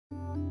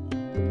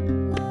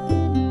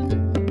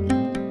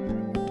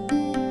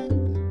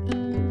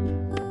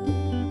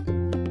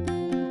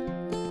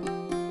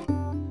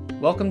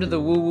Welcome to the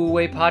Woo Woo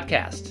Way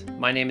podcast.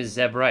 My name is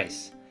Zeb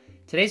Rice.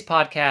 Today's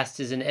podcast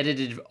is an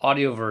edited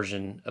audio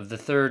version of the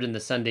third in the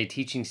Sunday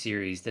teaching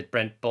series that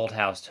Brent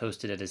Bolthouse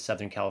hosted at his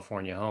Southern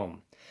California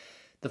home.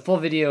 The full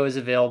video is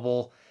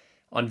available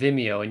on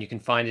Vimeo, and you can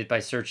find it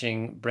by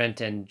searching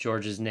Brent and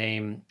George's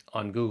name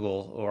on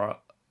Google or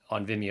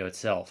on Vimeo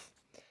itself.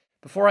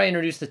 Before I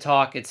introduce the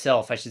talk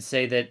itself, I should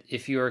say that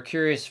if you are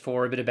curious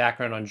for a bit of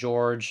background on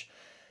George,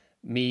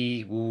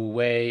 me, Woo Woo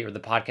Way, or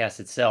the podcast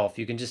itself,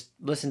 you can just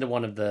listen to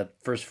one of the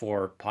first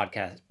 4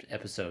 podcast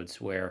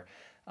episodes where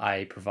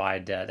I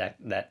provide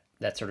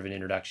that sort of an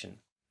introduction.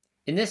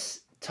 In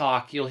this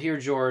talk, you'll hear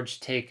George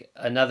take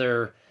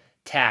another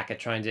tack at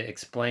trying to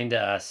explain to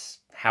us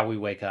how we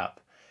wake up.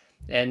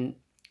 And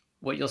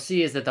what you'll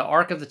see is that the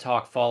arc of the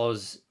talk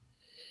follows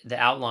the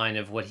outline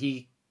of what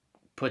he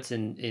puts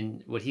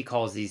in what he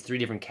calls these 3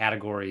 different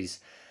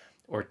categories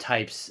or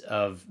types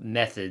of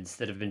methods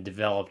that have been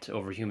developed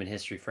over human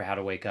history for how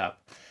to wake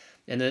up.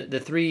 And the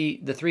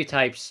three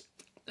types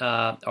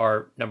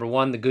are, number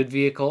 1, the good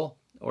vehicle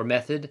or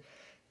method,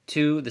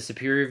 2, the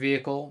superior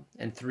vehicle,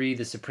 and 3,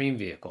 the supreme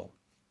vehicle.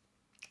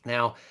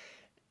 Now,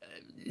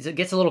 it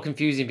gets a little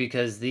confusing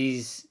because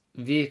these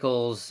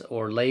vehicles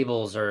or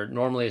labels are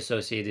normally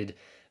associated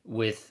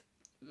with,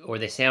 or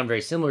they sound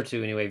very similar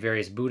to anyway,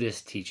 various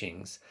Buddhist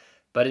teachings.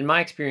 But in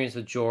my experience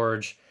with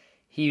George,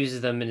 he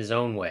uses them in his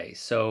own way.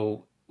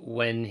 So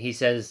when he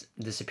says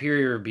the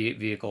superior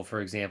vehicle, for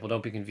example,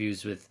 don't be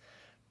confused with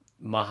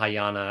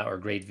Mahayana or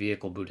Great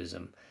Vehicle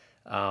Buddhism.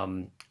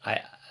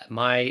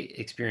 My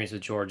experience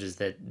with George is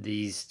that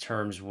these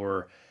terms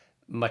were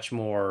much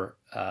more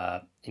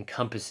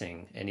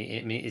encompassing. And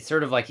it's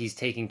sort of like he's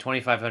taking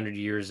 2,500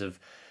 years of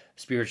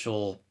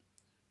spiritual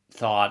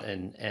thought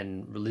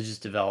and religious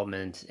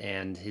development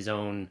and his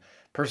own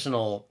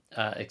personal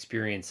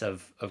experience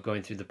of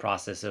going through the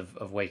process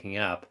of waking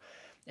up.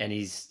 And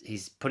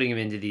he's putting them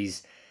into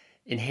these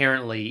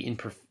inherently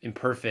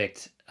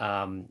imperfect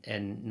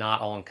and not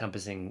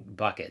all-encompassing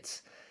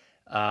buckets.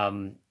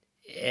 And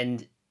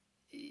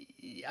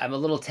I'm a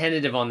little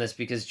tentative on this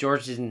because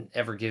George didn't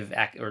ever give,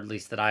 or at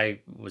least that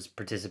I was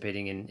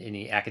participating in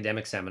any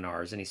academic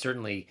seminars, and he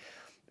certainly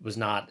was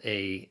not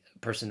a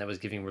person that was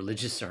giving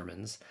religious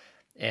sermons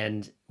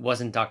and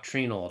wasn't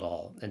doctrinal at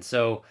all. And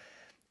so,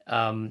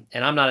 and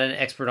I'm not an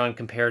expert on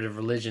comparative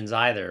religions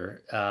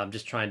either. I'm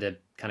just trying to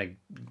kind of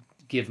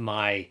give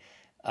my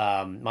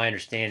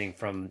understanding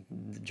from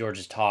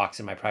George's talks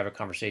and my private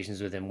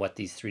conversations with him what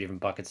these 3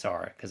 different buckets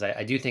are, because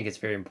I do think it's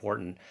very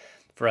important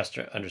for us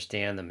to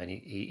understand them. And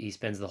he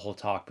spends the whole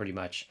talk pretty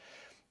much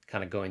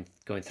kind of going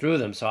through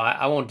them. So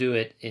I won't do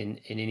it in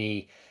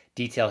any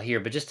detail here,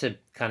 but just to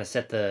kind of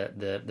set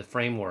the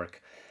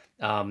framework,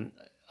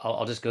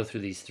 I'll just go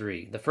through these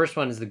 3. The first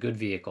one is the good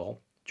vehicle.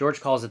 George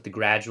calls it the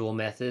gradual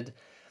method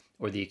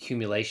or the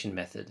accumulation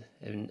method.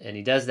 And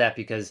he does that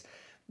because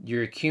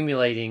you're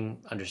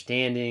accumulating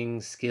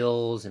understanding,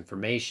 skills,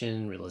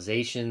 information,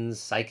 realizations,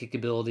 psychic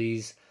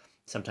abilities,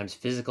 sometimes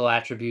physical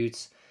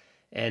attributes.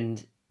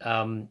 And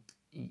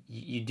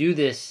you do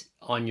this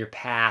on your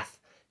path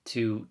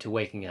to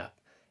waking up.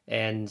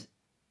 And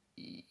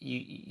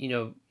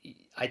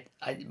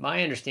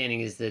my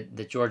understanding is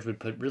that George would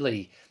put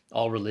really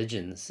all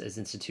religions as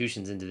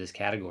institutions into this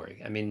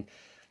category. I mean,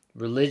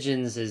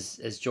 religions,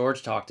 as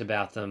George talked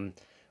about them,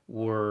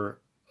 were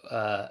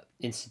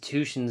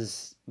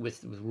institutions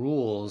with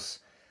rules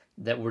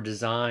that were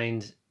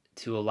designed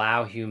to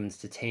allow humans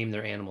to tame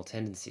their animal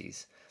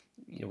tendencies.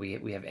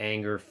 We have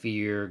anger,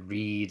 fear,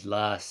 greed,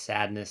 lust,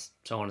 sadness,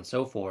 so on and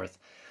so forth.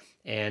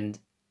 And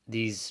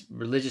these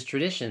religious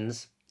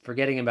traditions,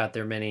 forgetting about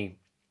their many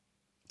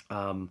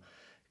kind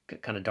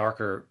of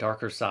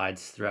darker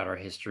sides throughout our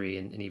history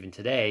and even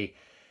today,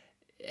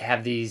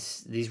 have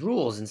these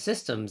rules and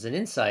systems and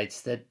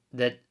insights that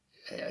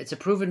it's a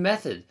proven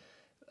method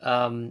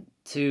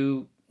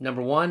to,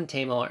 number 1,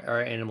 tame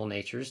our animal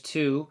natures,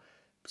 2,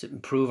 to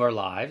improve our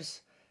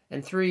lives,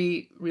 and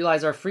 3,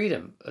 realize our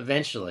freedom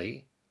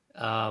eventually.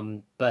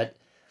 But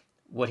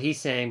what he's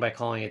saying by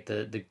calling it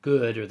the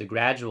good or the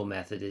gradual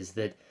method is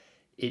that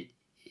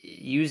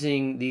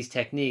using these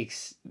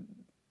techniques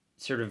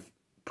sort of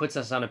puts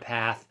us on a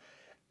path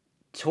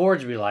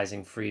towards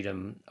realizing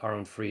freedom, our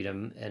own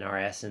freedom and our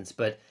essence,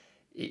 but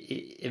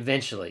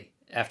eventually,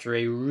 after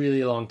a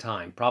really long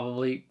time,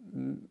 probably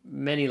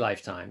many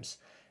lifetimes,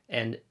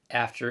 and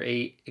after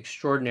a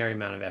extraordinary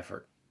amount of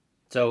effort.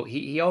 So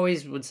he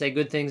always would say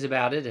good things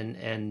about it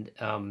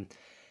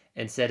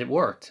and said it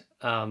worked.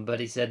 But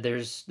he said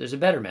there's a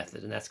better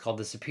method, and that's called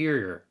the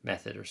superior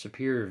method or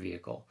superior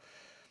vehicle.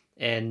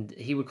 And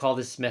he would call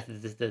this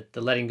method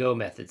the letting go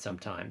method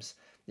sometimes,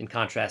 in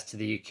contrast to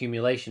the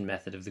accumulation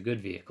method of the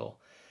good vehicle.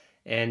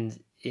 And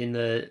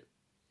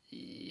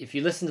if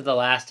you listen to the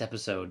last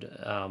episode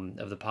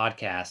of the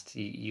podcast,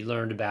 you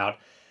learned about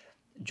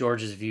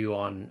George's view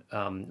on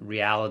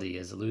reality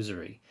as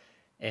illusory,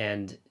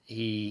 and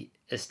he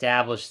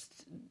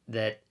established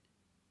that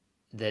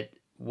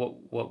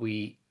what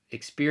we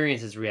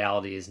experience as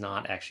reality is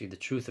not actually the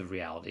truth of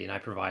reality. And I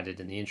provided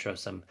in the intro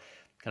some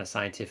kind of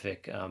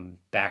scientific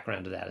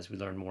background to that as we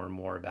learn more and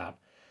more about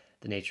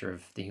the nature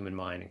of the human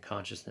mind and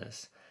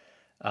consciousness.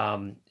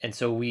 And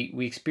so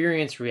we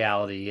experience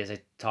reality, as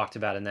I talked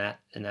about in that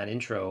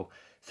intro,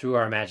 through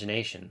our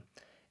imagination.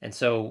 And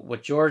so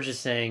what George is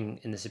saying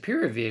in the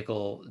superior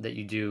vehicle that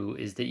you do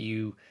is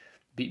that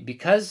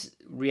because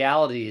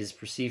reality is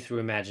perceived through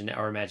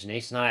our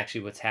imagination, not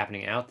actually what's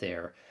happening out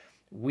there,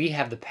 we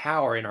have the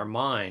power in our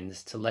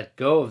minds to let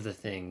go of the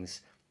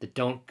things that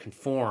don't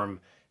conform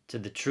to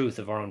the truth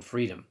of our own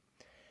freedom.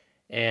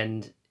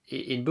 And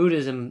in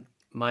Buddhism,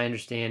 my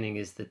understanding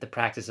is that the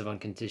practice of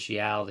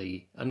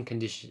unconditionality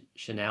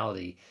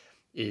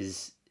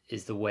is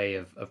the way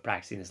of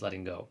practicing this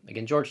letting go.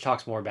 Again, George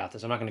talks more about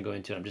this. I'm not going to go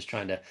into it. I'm just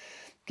trying to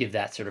give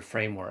that sort of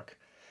framework.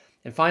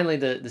 And finally,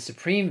 the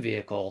supreme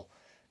vehicle,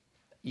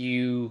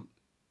 you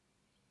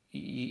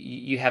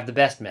have the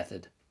best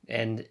method.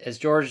 And as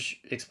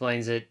George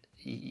explains it,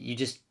 you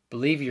just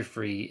believe you're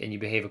free and you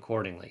behave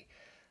accordingly.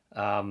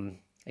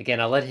 Again,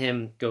 I'll let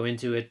him go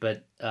into it,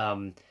 but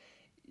the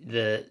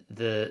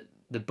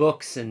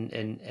books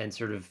and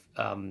sort of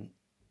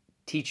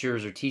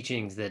teachers or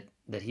teachings that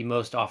he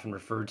most often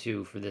referred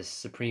to for this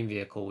supreme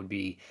vehicle would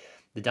be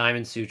the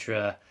Diamond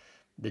Sutra,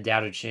 the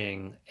Tao Te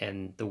Ching,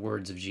 and the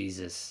words of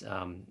Jesus,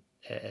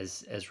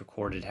 as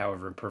recorded,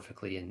 however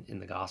imperfectly, in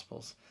the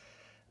Gospels,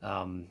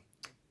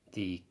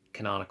 the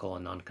canonical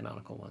and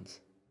non-canonical ones.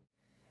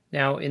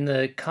 Now, in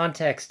the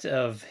context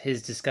of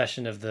his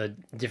discussion of the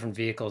different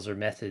vehicles or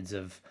methods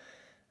of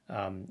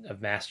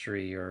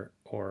mastery or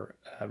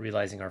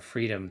realizing our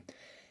freedom,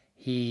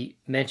 he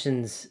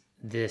mentions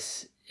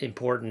this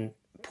important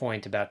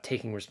point about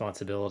taking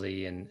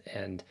responsibility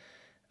and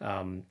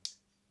the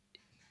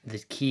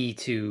key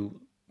to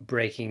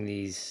breaking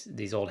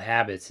these old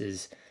habits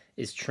is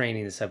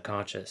training the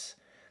subconscious.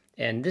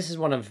 And this is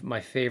one of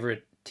my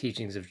favorite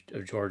teachings of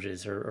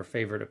George's, or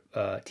favorite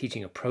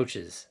teaching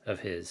approaches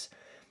of his.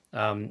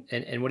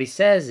 And what he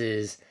says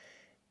is,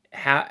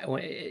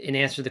 in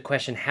answer to the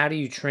question, how do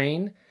you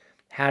train?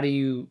 How do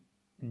you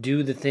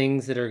do the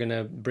things that are going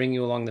to bring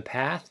you along the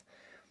path?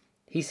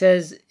 He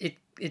says it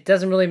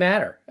doesn't really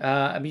matter.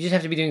 I mean, you just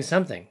have to be doing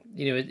something.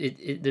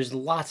 There's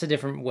lots of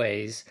different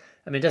ways.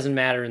 I mean, it doesn't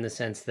matter in the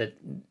sense that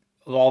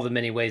of all the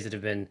many ways that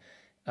have been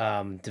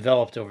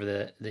developed over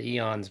the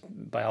eons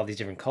by all these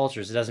different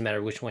cultures, it doesn't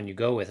matter which one you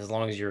go with, as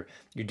long as you're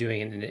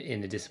doing it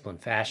in a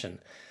disciplined fashion.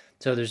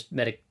 So there's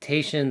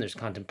meditation, there's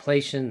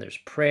contemplation, there's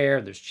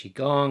prayer, there's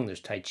Qigong, there's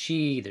Tai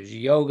Qi, there's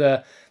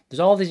yoga. There's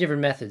all these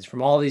different methods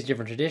from all these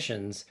different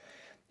traditions.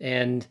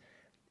 And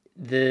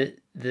the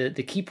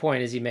key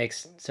point, as he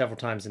makes several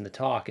times in the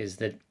talk, is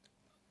that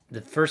the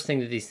first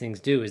thing that these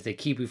things do is they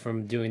keep you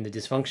from doing the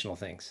dysfunctional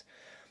things.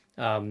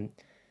 So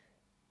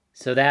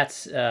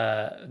that's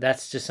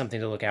just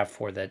something to look out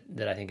for that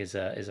I think is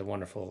a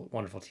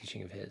wonderful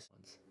teaching of his.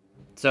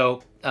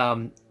 So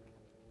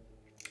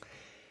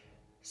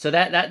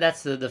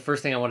that's the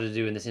first thing I wanted to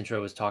do in this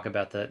intro, was talk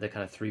about the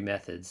kind of three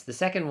methods. The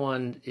second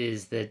one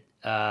is that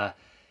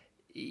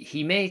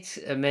he makes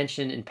a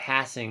mention in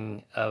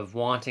passing of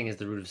wanting as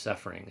the root of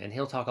suffering, and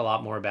he'll talk a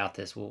lot more about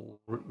this. We'll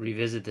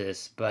revisit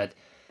this, but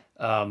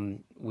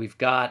we've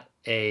got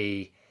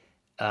a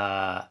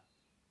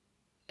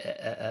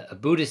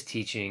Buddhist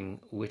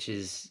teaching which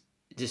is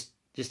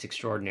just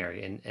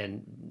extraordinary,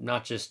 and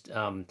not just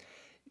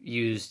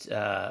used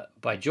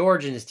by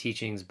George in his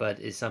teachings, but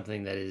is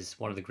something that is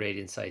one of the great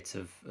insights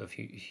of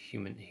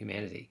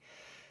humanity.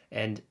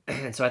 And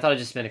so I thought I'd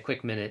just spend a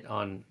quick minute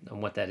on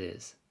what that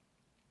is.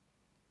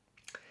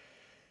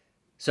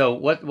 So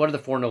what are the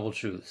Four Noble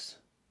Truths?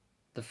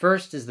 The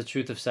first is the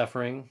truth of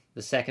suffering.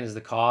 The second is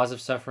the cause of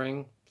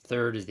suffering.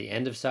 Third is the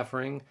end of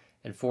suffering.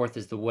 And fourth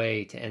is the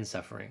way to end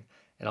suffering.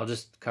 And I'll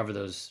just cover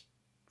those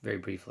very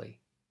briefly.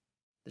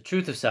 The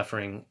truth of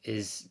suffering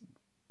is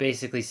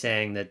basically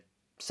saying that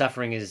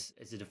suffering is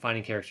a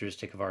defining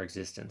characteristic of our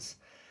existence.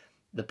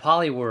 The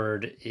Pali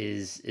word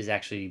is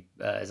actually,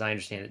 as I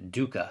understand it,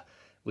 dukkha,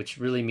 which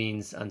really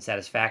means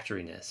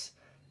unsatisfactoriness.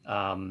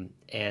 And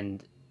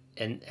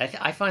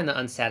I find the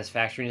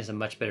unsatisfactoriness a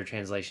much better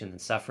translation than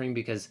suffering,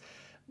 because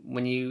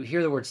when you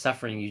hear the word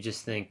suffering, you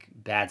just think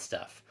bad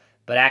stuff.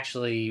 But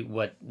actually,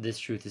 what this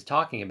truth is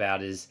talking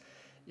about is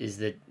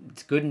that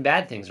good and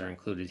bad things are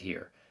included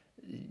here.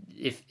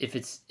 If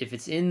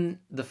it's in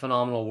the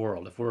phenomenal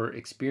world, if we're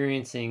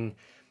experiencing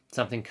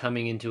something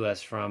coming into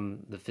us from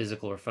the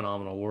physical or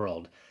phenomenal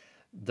world,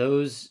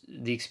 the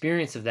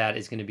experience of that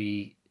is going to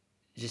be,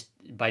 just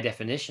by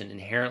definition,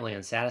 inherently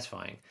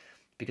unsatisfying,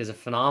 because a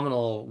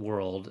phenomenal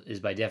world is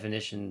by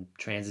definition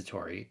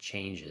transitory, it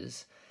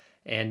changes,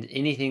 and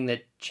anything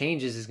that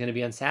changes is going to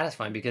be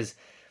unsatisfying because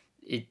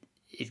it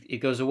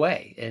goes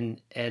away.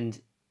 And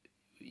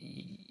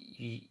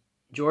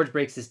George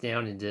breaks this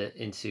down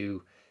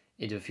into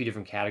a few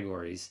different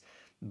categories,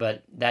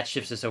 but that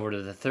shifts us over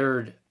to the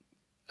third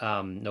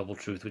noble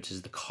truth, which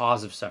is the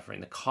cause of suffering.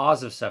 The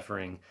cause of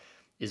suffering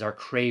is our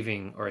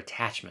craving or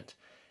attachment.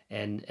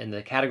 And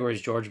the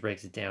categories George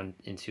breaks it down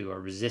into are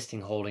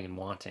resisting, holding, and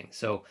wanting.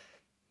 So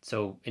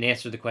in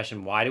answer to the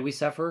question, why do we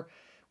suffer?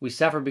 we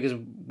suffer because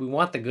we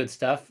want the good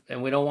stuff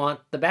and we don't want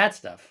the bad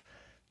stuff.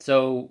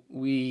 So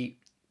we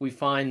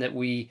find that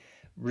we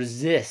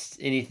resist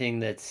anything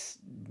that's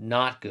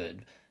not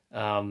good.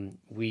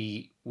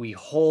 We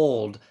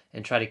hold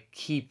and try to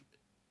keep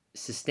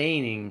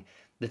sustaining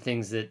the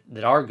things that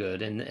are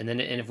good, and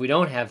if we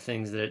don't have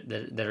things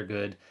that are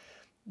good,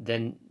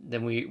 then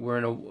we're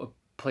in a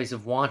place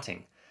of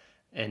wanting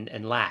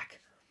and lack.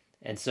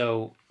 And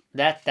so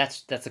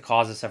that's the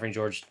cause of suffering.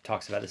 George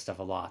talks about this stuff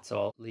a lot. So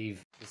I'll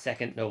leave the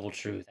second noble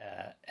truth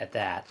at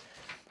that.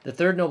 The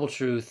third noble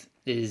truth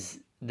is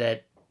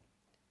that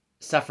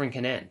suffering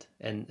can end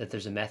and that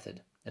there's a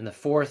method. And the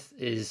fourth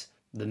is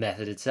the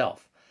method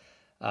itself.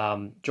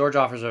 George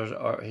offers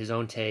his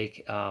own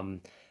take,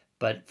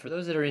 but for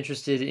those that are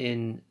interested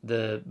in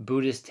the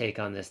Buddhist take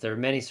on this, there are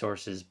many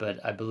sources, but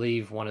I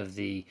believe one of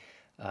the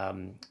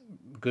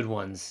good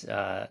ones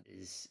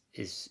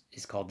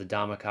is called the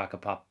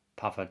Dhammacakkappavattana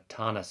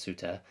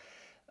Sutta,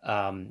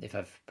 if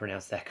I've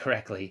pronounced that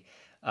correctly.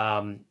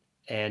 And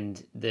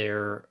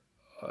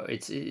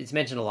it's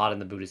mentioned a lot in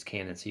the Buddhist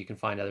canon, so you can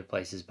find other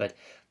places. But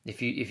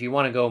if you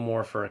want to go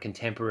more for a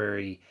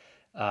contemporary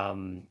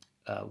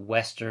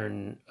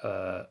Western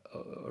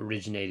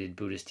originated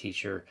Buddhist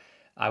teacher,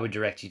 I would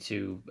direct you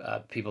to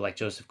people like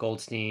Joseph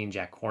Goldstein,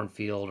 Jack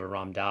Kornfield, or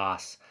Ram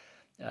Dass.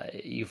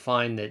 You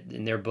find that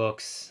in their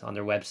books, on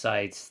their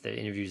websites, the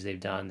interviews they've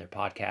done, their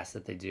podcasts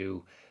that they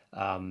do,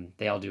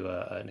 they all do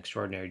an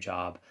extraordinary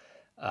job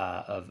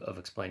of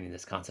explaining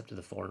this concept of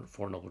the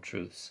four noble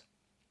truths.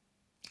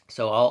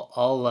 So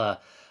I'll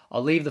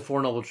leave the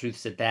Four Noble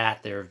Truths at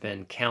that. There have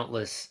been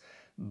countless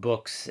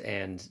books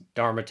and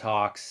Dharma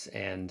talks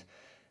and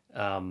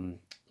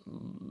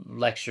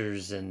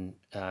lectures and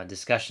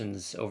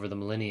discussions over the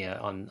millennia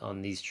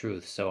on these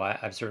truths. So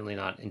I'm certainly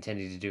not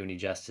intending to do any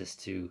justice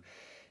to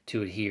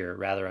it here.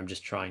 Rather, I'm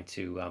just trying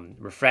to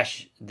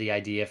refresh the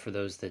idea for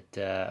those that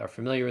are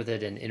familiar with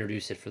it and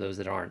introduce it for those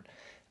that aren't,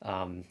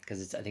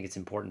 because I think it's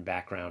important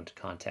background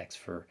context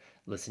for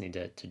listening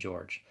to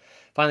George.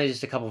 Finally,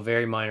 just a couple of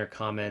very minor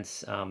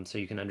comments so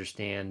you can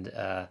understand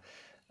a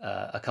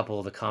couple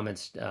of the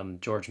comments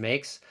George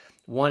makes.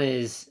 One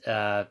is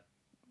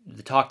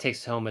the talk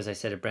takes home, as I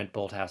said, at Brent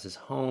Bolthouse's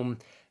home,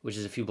 which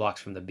is a few blocks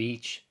from the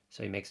beach.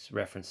 So he makes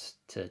reference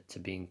to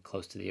being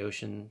close to the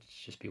ocean.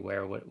 Just be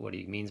aware of what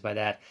he means by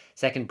that.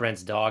 Second,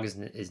 Brent's dog is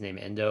named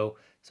Endo.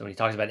 So when he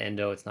talks about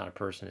Endo, it's not a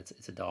person,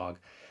 it's a dog.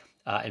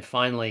 And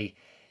finally,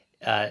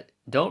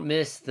 don't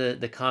miss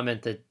the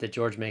comment that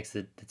George makes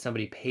that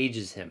somebody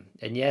pages him.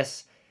 And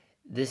yes,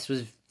 this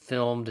was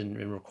filmed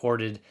and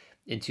recorded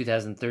in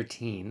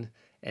 2013,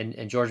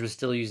 and George was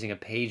still using a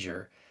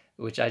pager,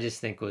 which I just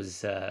think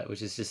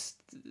which is just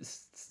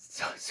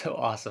so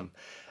awesome.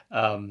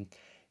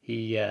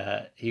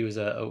 He was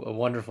a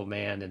wonderful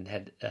man and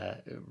had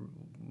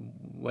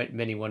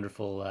many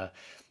wonderful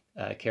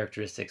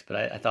characteristics, but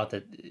I thought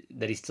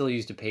that he still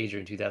used a pager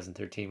in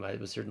 2013. It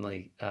was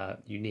certainly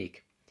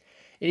unique.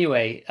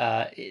 Anyway,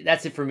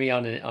 that's it for me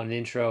on an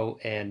intro,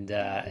 and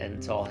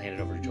so I'll hand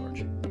it over to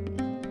George.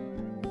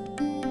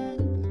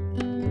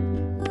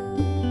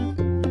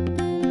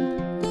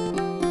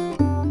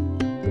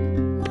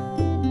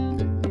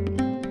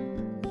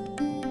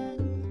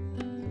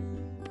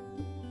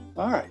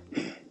 All right.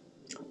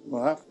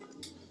 Well,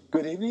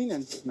 good evening,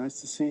 and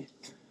nice to see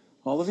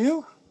all of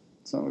you.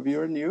 Some of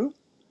you are new.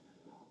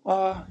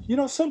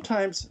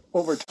 Sometimes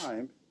over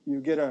time you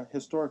get a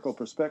historical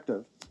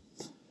perspective.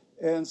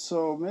 And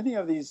so many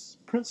of these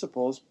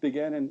principles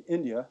began in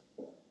India,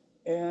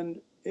 and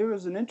it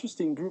was an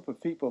interesting group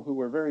of people who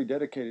were very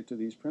dedicated to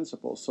these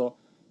principles. So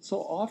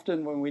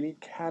often when we need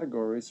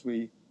categories,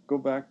 we go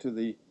back to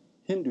the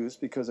Hindus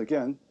because,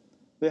 again,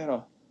 they had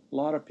a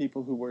lot of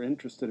people who were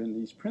interested in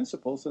these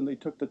principles, and they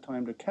took the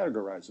time to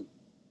categorize them.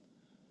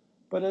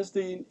 But as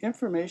the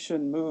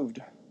information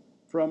moved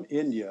from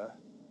India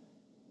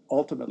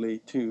ultimately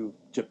to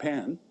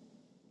Japan,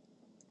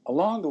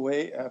 along the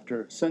way,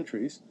 after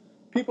centuries,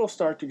 people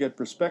start to get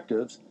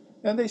perspectives,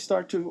 and they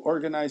start to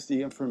organize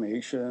the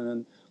information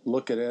and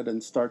look at it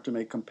and start to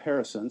make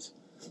comparisons.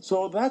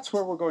 So that's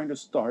where we're going to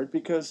start,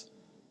 because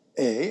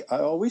I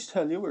always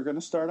tell you we're going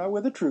to start out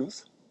with the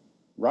truth.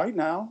 Right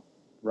now,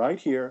 right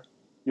here,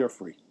 you're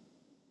free.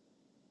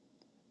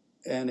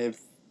 And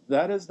if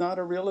that is not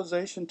a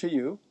realization to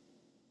you,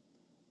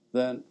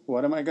 then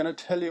what am I going to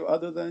tell you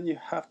other than you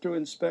have to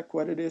inspect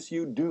what it is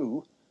you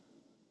do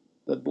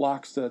that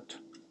blocks that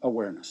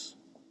awareness?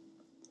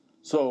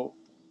 So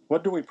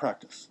what do we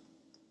practice?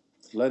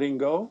 Letting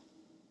go,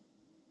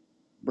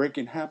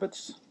 breaking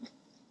habits,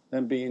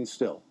 and being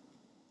still.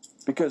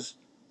 Because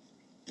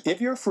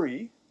if you're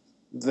free,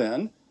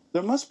 then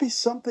there must be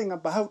something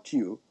about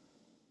you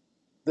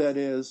that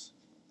is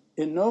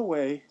in no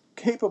way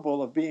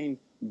capable of being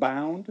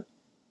bound,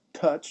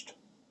 touched,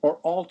 or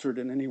altered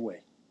in any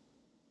way.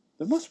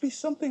 There must be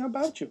something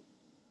about you.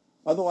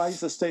 Otherwise,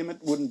 the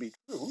statement wouldn't be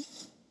true.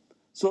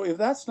 So if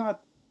that's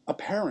not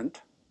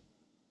apparent,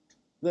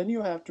 then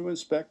you have to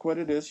inspect what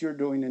it is you're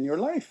doing in your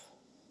life.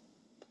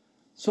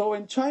 So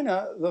in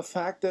China, the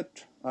fact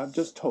that I've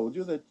just told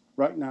you that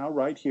right now,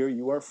 right here,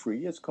 you are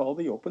free. It's called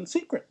the open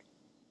secret.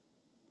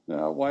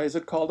 Now, why is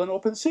it called an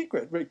open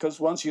secret? Because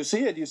once you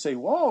see it, you say,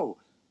 whoa,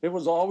 it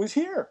was always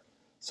here.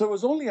 So it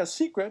was only a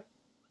secret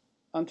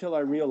until I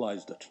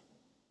realized it.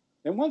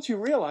 And once you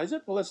realize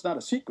it, well, it's not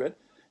a secret,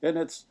 and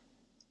it's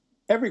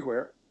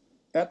everywhere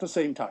at the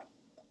same time.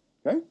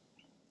 Okay?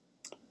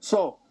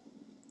 So,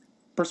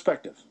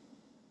 perspective.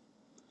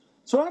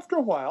 So after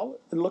a while,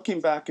 and looking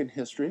back in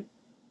history,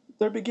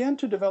 there began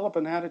to develop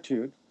an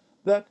attitude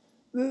that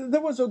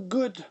there was a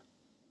good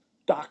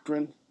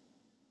doctrine,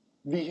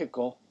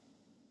 vehicle,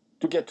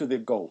 to get to the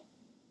goal.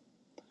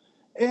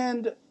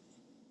 And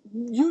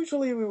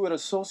usually we would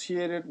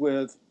associate it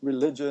with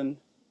religion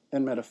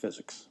and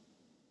metaphysics.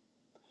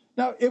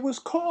 Now, it was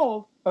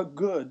called a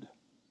good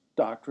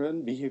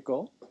doctrine,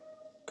 vehicle,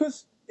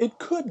 because it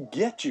could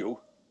get you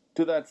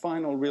to that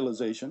final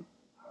realization,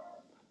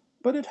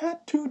 but it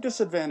had two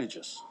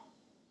disadvantages.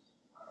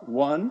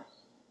 One,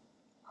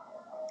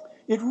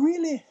 it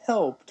really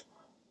helped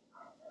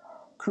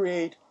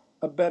create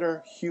a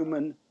better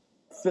human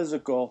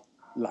physical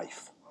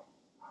life.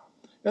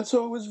 And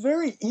so it was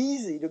very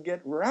easy to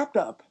get wrapped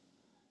up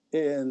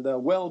in the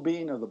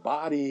well-being of the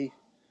body,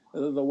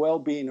 the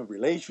well-being of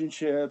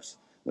relationships,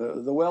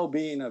 the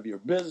well-being of your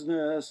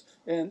business,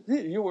 and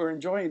you were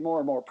enjoying more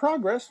and more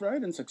progress,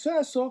 right, and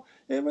success, so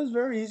it was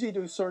very easy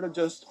to sort of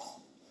just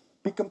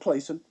be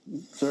complacent,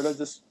 sort of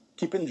just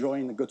keep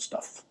enjoying the good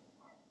stuff.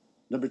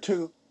 Number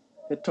two,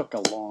 it took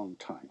a long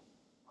time.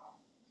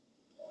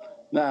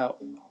 Now,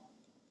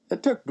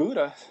 it took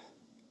Buddha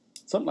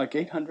something like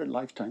 800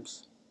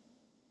 lifetimes,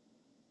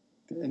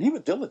 and he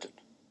was diligent,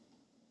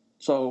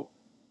 so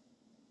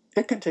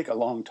it can take a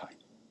long time.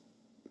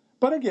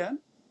 But again,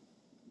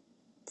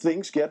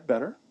 things get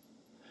better.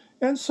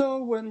 And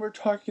so when we're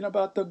talking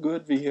about the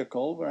good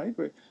vehicle, right,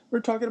 we're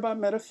talking about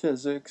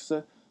metaphysics,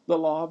 the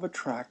law of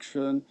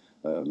attraction,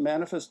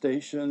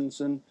 manifestations,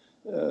 and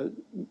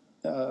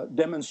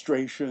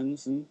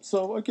demonstrations. And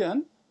so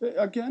again,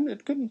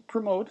 it can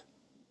promote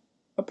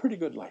a pretty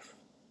good life,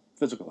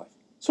 physical life.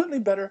 Certainly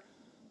better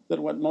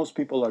than what most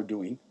people are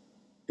doing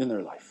in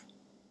their life.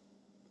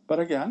 But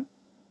again,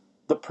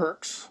 the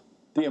perks,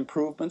 the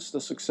improvements,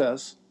 the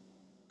success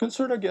can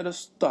sort of get us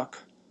stuck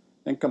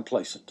and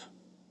complacent.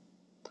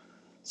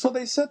 So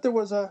they said there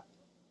was a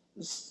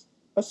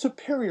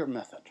superior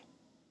method.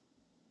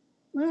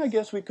 I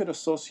guess we could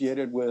associate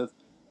it with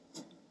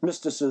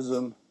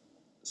mysticism,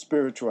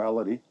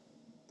 spirituality,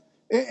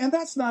 and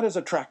that's not as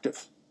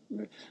attractive.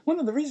 One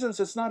of the reasons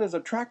it's not as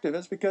attractive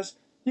is because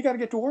you got to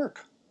get to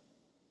work.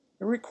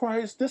 It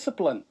requires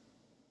discipline.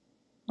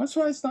 That's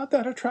why it's not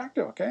that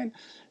attractive, okay?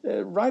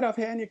 Right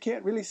offhand, you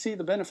can't really see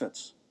the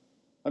benefits.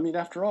 I mean,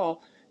 after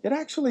all, it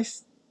actually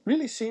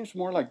really seems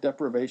more like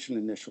deprivation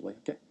initially,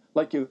 okay?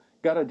 Like you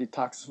got to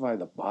detoxify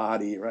the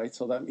body, right?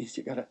 So that means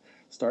you got to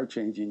start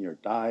changing your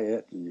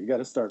diet, and you got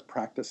to start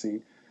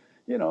practicing,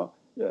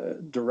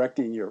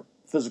 directing your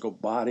physical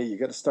body. You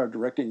got to start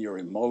directing your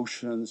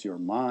emotions, your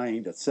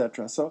mind,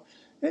 etc. So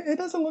it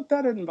doesn't look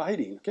that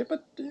inviting, okay?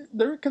 But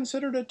they're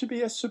considered it to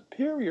be a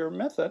superior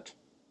method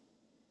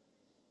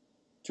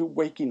to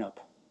waking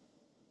up,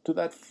 to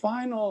that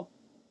final,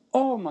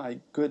 oh my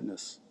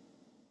goodness,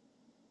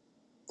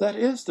 that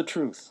is the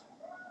truth,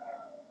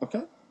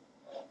 okay?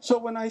 So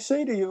when I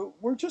say to you,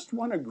 we're just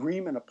one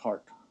agreement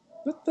apart,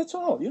 that's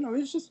all,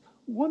 it's just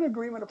one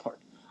agreement apart.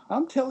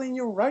 I'm telling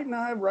you right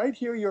now, right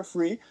here, you're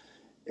free,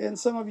 and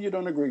some of you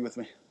don't agree with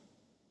me.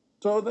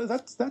 So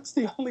that's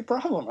the only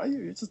problem, right?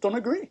 You just don't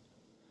agree.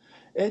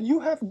 And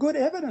you have good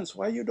evidence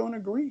why you don't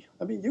agree.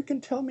 I mean, you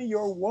can tell me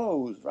your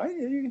woes, right?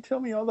 You can tell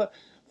me all the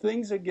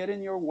things that get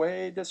in your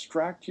way,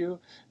 distract you,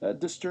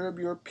 disturb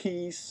your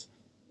peace.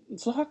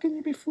 So how can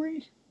you be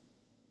free?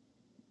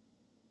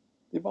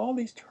 You have all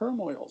these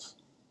turmoils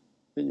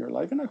in your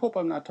life. And I hope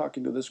I'm not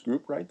talking to this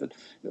group, right? That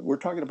we're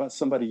talking about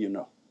somebody you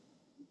know,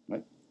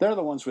 right? They're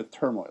the ones with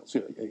turmoils.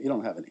 You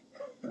don't have any,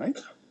 right?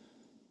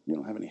 You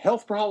don't have any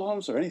health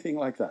problems or anything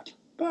like that.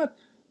 But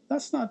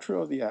that's not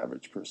true of the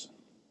average person.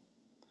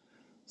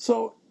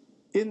 So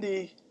in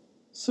the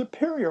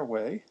superior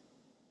way,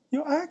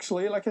 you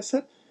actually, like I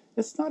said,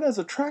 it's not as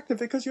attractive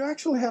because you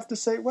actually have to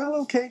say, well,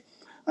 okay,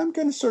 I'm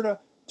going to sort of,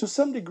 to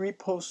some degree,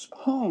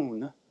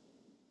 postpone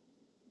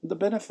the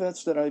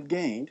benefits that I've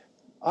gained.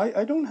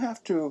 I don't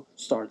have to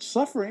start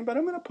suffering, but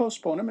I'm going to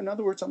postpone them. In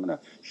other words, I'm going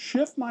to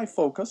shift my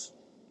focus,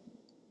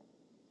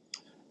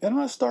 and I'm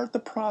going to start the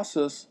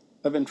process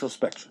of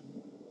introspection.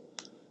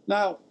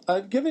 Now,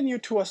 I've given you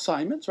 2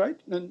 assignments, right?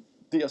 And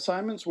the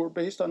assignments were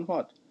based on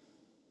what?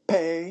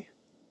 Pay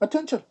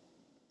attention.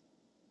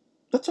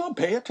 That's all,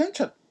 pay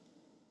attention.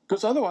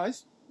 Because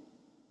otherwise,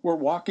 we're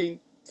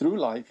walking through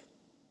life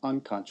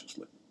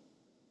unconsciously.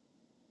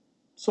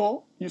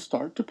 So you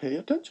start to pay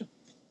attention.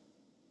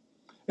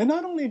 And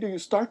not only do you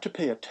start to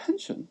pay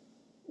attention,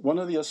 one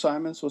of the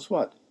assignments was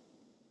what?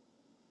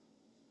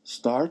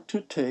 Start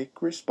to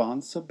take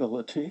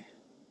responsibility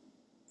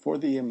for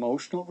the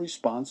emotional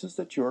responses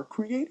that you're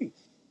creating.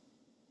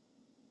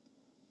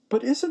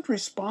 But isn't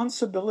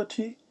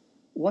responsibility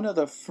one of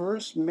the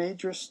first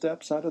major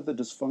steps out of the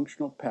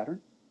dysfunctional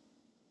pattern?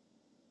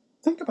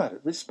 Think about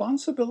it.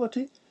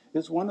 Responsibility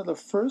is one of the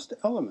first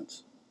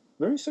elements,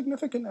 very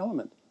significant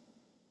element,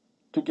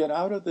 to get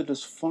out of the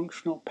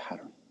dysfunctional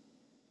pattern.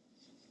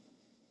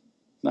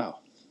 Now,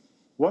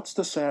 what's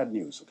the sad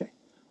news, okay?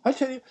 I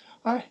tell you,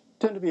 I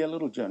tend to be a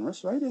little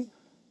generous, right?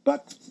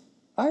 But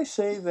I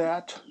say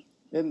that,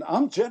 and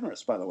I'm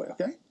generous, by the way,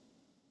 okay?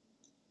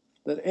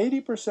 That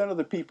 80% of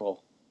the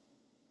people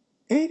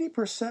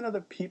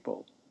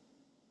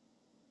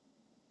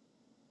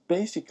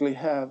basically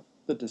have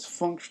the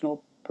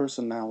dysfunctional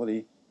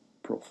personality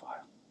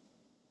profile.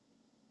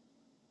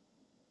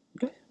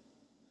 Okay?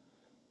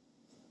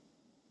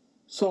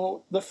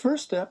 So the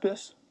first step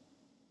is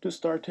to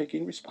start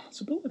taking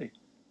responsibility.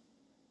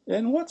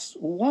 And what's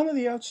one of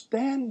the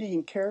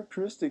outstanding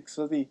characteristics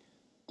of the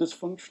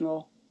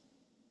dysfunctional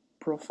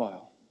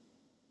profile?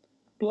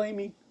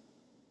 Blaming.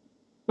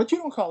 But you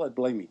don't call it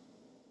blaming.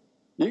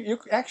 You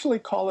actually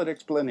call it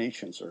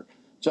explanations or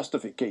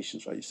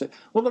justifications, right? You say,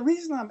 well, the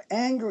reason I'm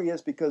angry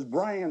is because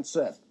Brian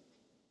said,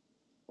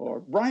 or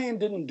Brian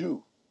didn't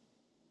do,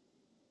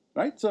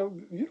 right? So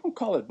you don't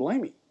call it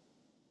blaming.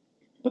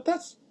 But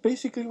that's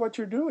basically what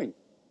you're doing.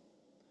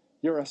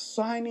 You're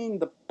assigning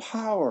the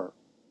power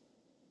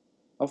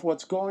of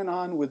what's going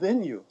on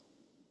within you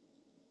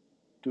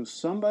to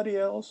somebody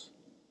else,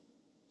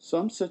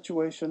 some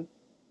situation,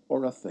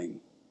 or a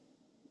thing.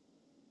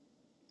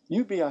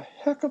 You'd be a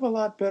heck of a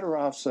lot better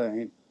off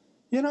saying,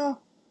 you know,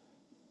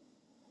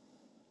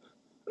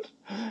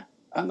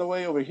 on the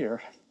way over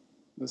here,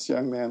 this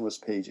young man was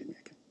paging me.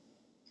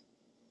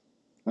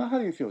 Well, how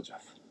do you feel,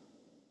 Jeff?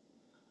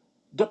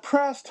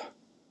 Depressed,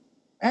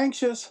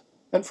 anxious,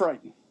 and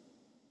frightened.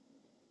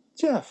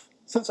 Jeff,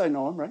 since I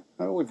know him, right?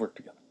 We've worked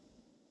together.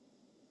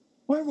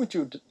 Why would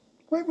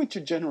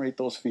you generate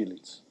those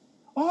feelings?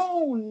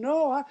 Oh,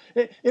 no,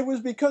 it was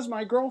because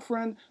my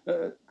girlfriend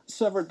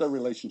severed the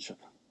relationship.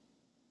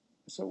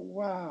 So,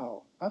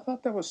 wow, I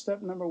thought that was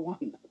step number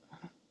one.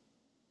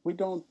 We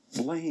don't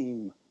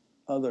blame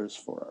others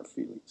for our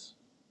feelings.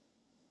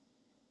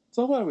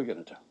 So what are we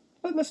going to do?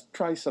 Let's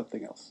try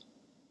something else.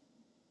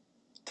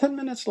 10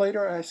 minutes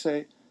later, I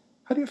say,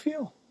 how do you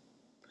feel?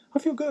 I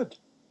feel good.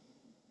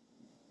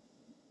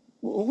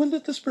 When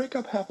did this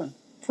breakup happen?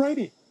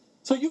 Friday.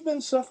 So you've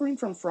been suffering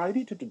from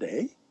Friday to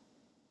today?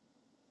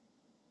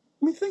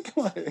 I mean, think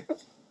about it.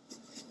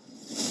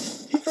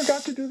 He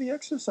forgot to do the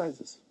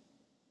exercises.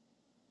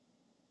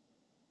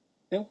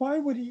 And why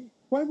would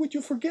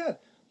you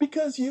forget?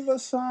 Because you've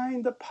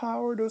assigned the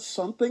power to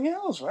something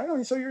else, right? I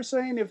mean, so you're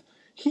saying if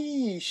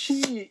he,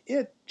 she,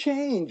 it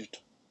changed,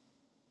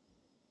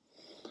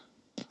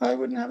 I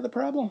wouldn't have the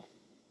problem.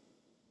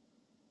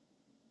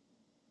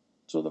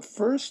 So the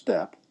first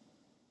step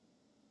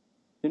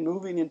in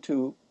moving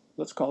into,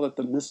 let's call it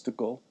the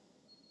mystical,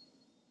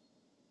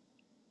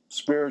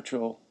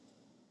 spiritual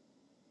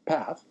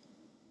path,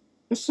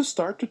 is to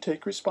start to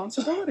take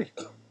responsibility.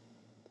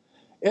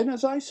 And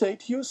as I say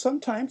to you,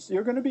 sometimes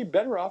you're going to be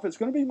better off. It's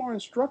going to be more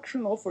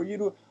instructional for you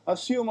to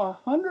assume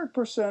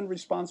 100%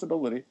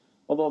 responsibility,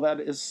 although that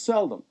is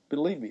seldom,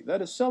 believe me,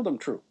 that is seldom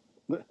true,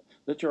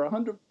 that you're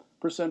 100%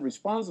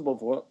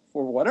 responsible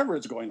for whatever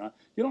is going on.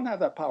 You don't have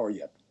that power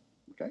yet,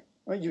 okay?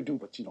 Well, you do,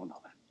 but you don't know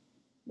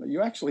that.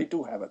 You actually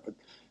do have it,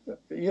 but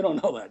you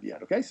don't know that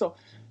yet, okay? So,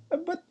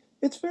 but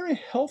it's very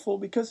helpful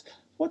because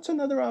what's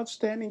another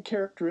outstanding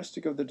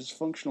characteristic of the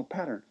dysfunctional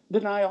pattern?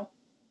 Denial.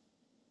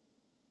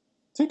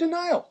 See,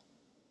 denial.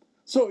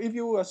 So if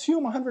you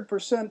assume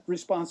 100%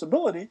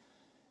 responsibility,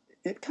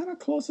 it kind of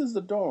closes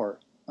the door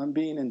on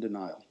being in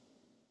denial.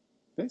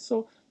 Okay,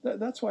 so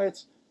that's why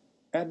it's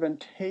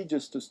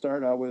advantageous to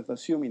start out with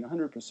assuming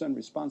 100%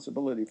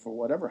 responsibility for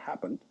whatever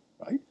happened,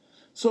 right?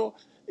 So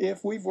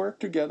if we've worked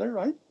together,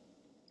 right?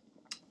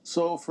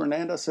 So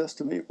Fernanda says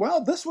to me,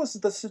 well, this was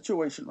the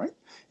situation, right?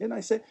 And I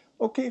say,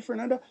 okay,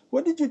 Fernanda,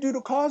 what did you do to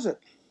cause it?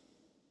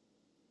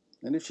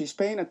 And if she's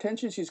paying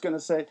attention, she's going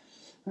to say,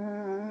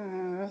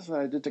 that's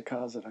what I did to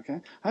cause it,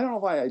 okay? I don't know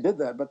why I did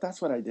that, but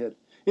that's what I did.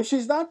 If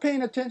she's not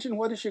paying attention,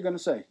 what is she going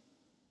to say?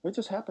 It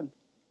just happened.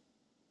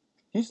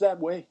 He's that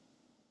way.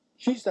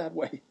 She's that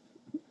way.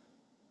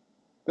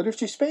 But if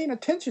she's paying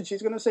attention,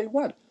 she's going to say,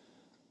 what?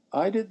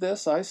 I did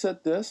this, I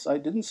said this, I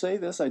didn't say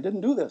this, I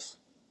didn't do this.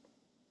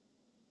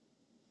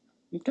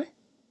 Okay?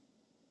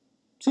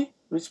 See,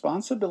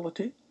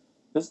 responsibility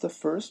is the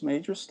first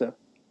major step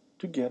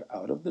to get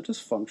out of the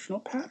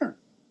dysfunctional pattern.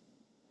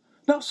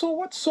 Now, so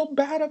what's so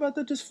bad about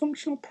the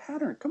dysfunctional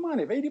pattern? Come on,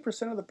 if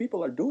 80% of the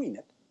people are doing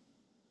it,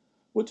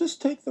 well,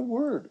 just take the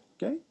word,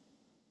 okay?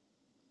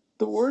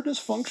 The word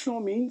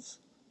dysfunctional means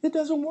it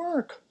doesn't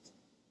work.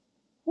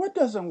 What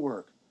doesn't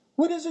work?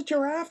 What is it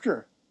you're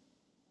after?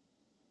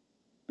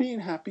 Being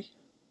happy.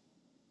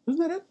 Isn't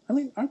that it? I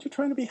mean, aren't you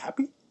trying to be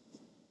happy?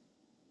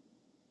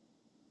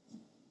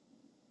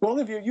 Well,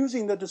 if you're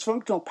using the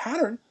dysfunctional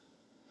pattern,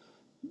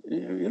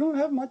 you don't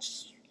have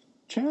much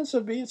chance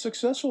of being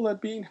successful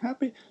at being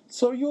happy.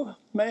 So you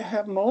may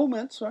have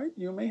moments, right?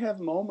 You may have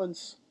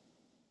moments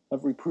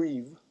of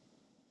reprieve.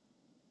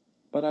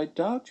 but I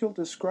doubt you'll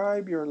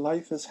describe your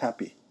life as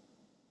happy.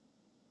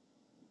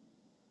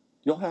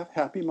 You'll have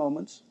happy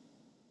moments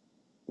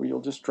where you'll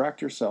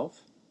distract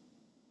yourself,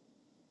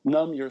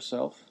 numb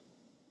yourself,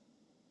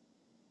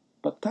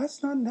 but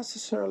that's not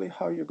necessarily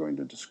how you're going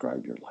to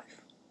describe your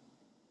life.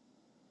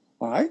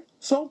 All right?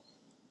 So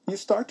you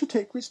start to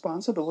take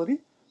responsibility,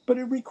 but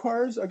it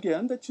requires,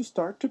 again, that you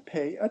start to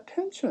pay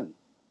attention.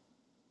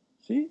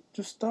 See?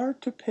 To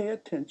start to pay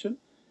attention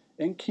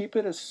and keep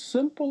it as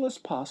simple as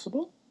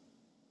possible.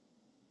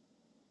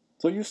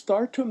 So you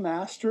start to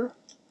master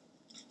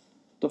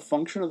the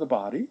function of the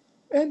body,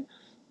 and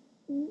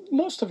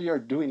most of you are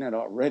doing that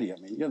already. I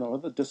mean,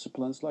 the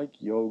disciplines like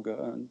yoga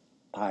and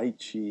Tai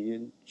Qi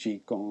and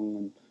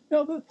Qigong,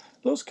 and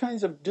those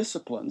kinds of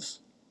disciplines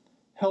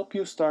help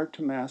you start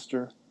to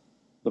master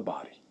the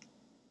body.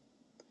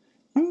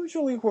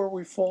 Usually where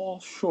we fall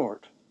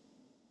short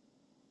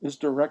is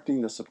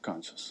directing the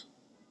subconscious.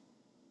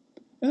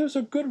 And there's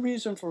a good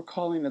reason for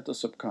calling it the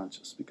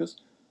subconscious,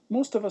 because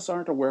most of us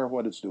aren't aware of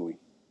what it's doing.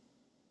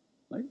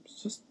 Right?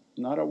 It's just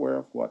not aware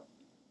of what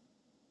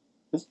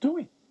it's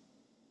doing.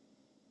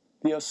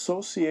 The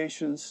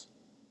associations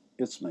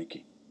it's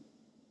making.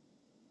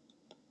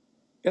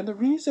 And the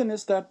reason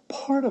is that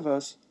part of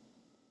us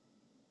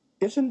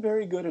isn't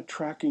very good at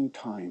tracking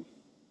time.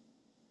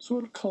 So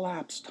it'll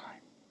collapse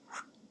time.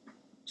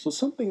 So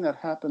something that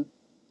happened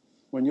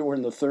when you were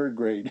in the 3rd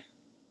grade,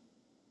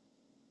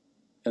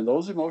 and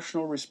those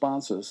emotional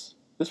responses,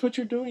 is what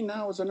you're doing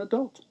now as an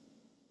adult.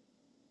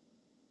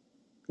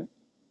 Okay?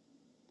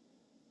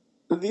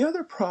 The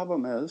other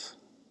problem is,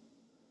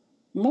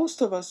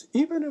 most of us,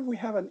 even if we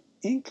have an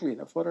inkling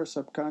of what our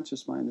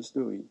subconscious mind is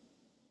doing,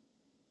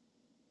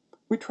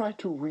 we try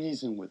to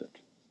reason with it.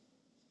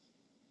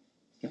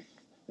 Okay?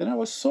 And I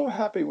was so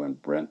happy when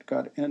Brent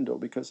got endo,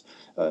 because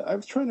I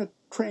was trying to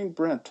train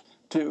Brent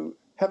to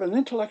have an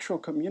intellectual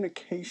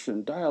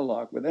communication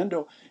dialogue with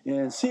endo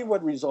and see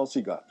what results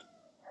he got.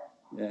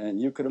 And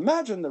you could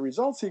imagine the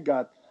results he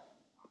got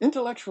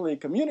intellectually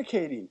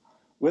communicating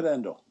with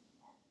endo,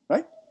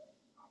 right?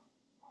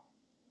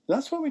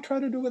 That's what we try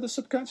to do with the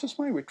subconscious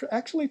mind. We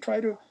actually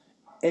try to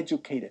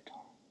educate it,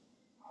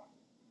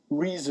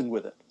 reason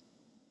with it.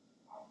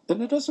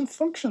 And it doesn't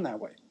function that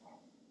way.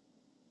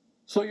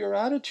 So your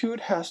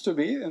attitude has to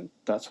be, and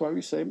that's why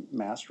we say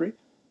mastery,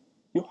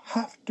 you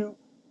have to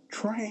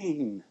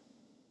train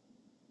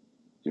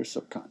your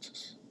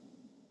subconscious.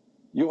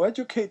 You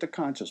educate the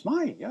conscious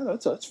mind. Yeah,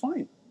 that's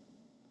fine.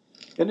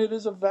 And it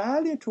is of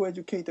value to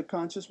educate the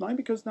conscious mind,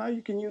 because now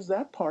you can use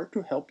that part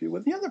to help you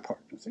with the other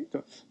part, you see,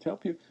 to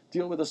help you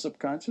deal with the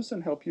subconscious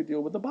and help you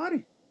deal with the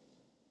body.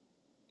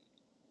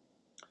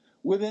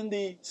 Within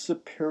the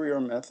superior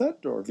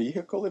method, or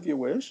vehicle if you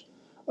wish,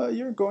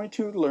 you're going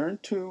to learn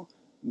to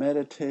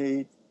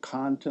meditate,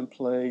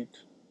 contemplate,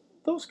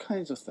 those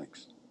kinds of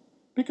things.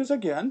 Because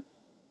again,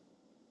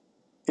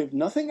 if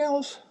nothing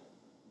else,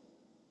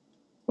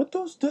 what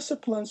those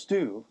disciplines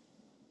do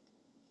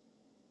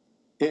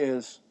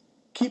is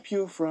keep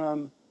you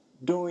from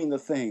doing the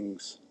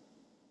things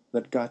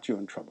that got you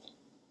in trouble.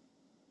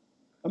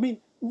 I mean,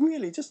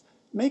 really, just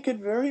make it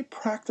very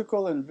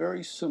practical and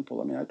very simple.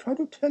 I mean, I try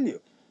to tell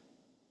you,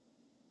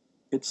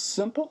 it's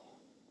simple,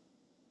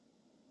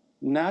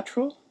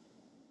 natural,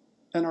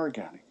 and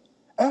organic.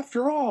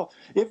 After all,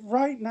 if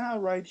right now,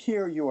 right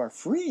here, you are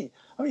free,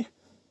 I mean,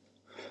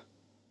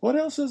 what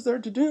else is there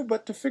to do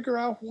but to figure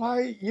out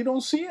why you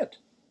don't see it?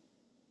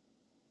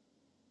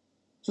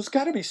 So it's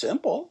got to be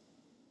simple.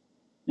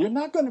 You're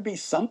not going to be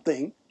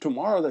something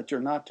tomorrow that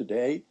you're not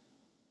today.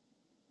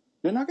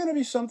 You're not going to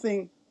be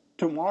something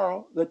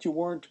tomorrow that you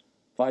weren't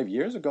 5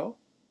 years ago.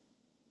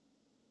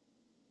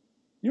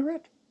 You're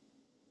it,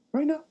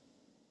 right now.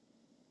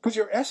 Because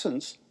your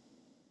essence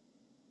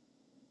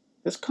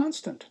is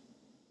constant.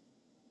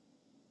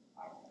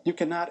 You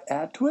cannot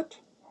add to it,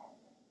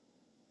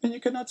 and you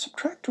cannot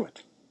subtract to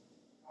it.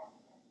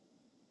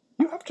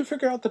 You have to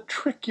figure out the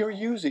trick you're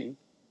using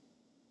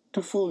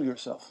to fool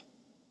yourself.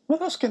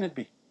 What else can it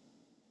be?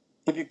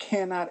 If you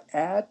cannot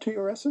add to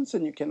your essence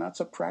and you cannot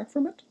subtract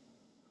from it,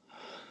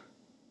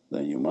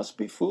 then you must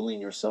be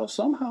fooling yourself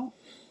somehow.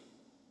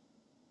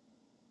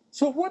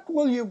 So what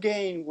will you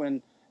gain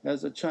when,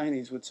 as the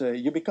Chinese would say,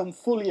 you become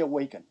fully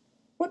awakened?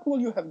 What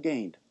will you have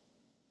gained?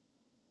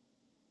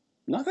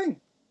 Nothing,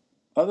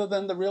 other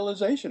than the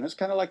realization. It's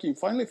kind of like you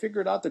finally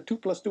figured out that 2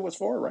 + 2 is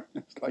 4, right?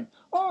 It's like,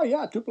 oh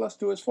yeah, 2 +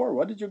 2 is 4.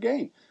 What did you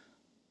gain?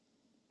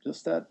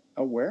 Just that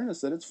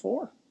awareness that it's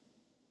 4.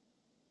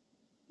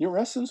 Your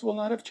essence will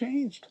not have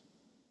changed.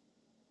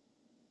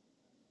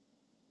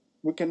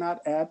 We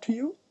cannot add to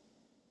you.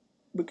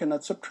 We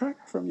cannot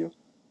subtract from you.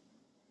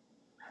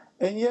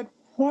 And yet,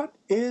 what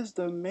is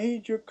the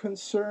major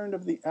concern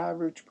of the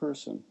average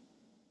person?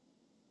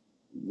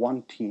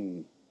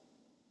 Wanting.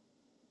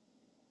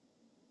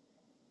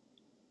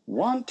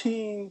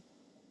 Wanting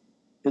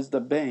is the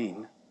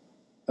bane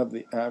of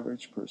the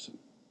average person.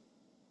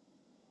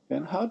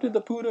 And how did the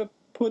Buddha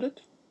put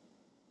it?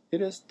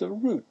 It is the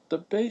root, the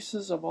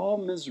basis of all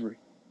misery.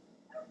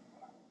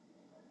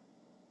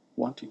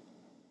 Wanting.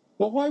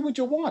 Well, why would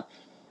you want?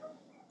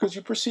 because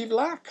you perceive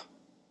lack.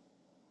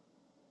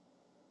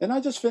 And I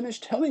just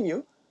finished telling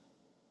you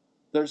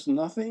there's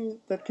nothing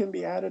that can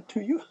be added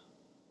to you,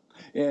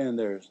 and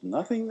there's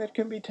nothing that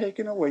can be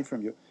taken away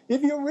from you.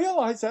 If you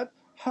realize that,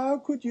 how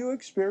could you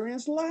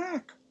experience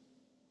lack?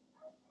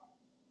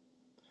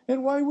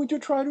 And why would you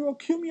try to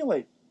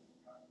accumulate?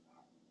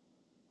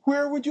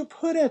 Where would you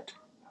put it?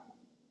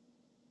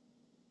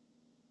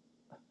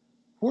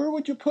 Where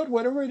would you put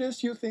whatever it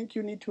is you think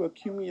you need to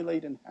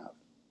accumulate and have?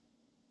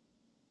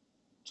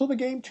 So the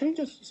game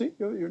changes. See,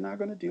 you're now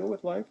going to deal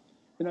with life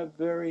in a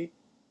very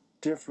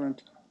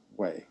different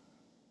way.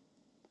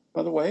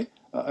 By the way,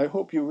 I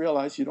hope you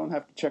realize you don't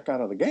have to check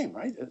out of the game,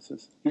 right?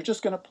 You're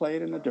just going to play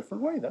it in a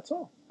different way, that's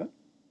all. Okay?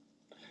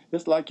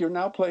 It's like you're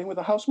now playing with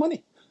the house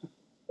money.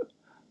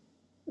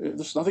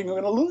 There's nothing you're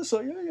going to lose, so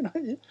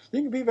you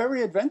can be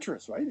very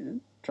adventurous, right?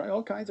 And try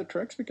all kinds of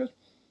tricks because,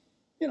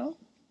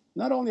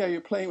 not only are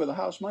you playing with the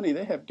house money,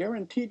 they have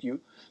guaranteed you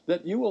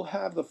that you will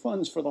have the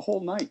funds for the whole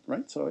night,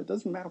 right? So it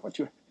doesn't matter what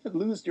you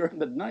lose during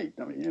the night.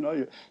 I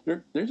mean,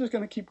 they're just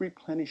going to keep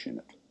replenishing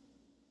it.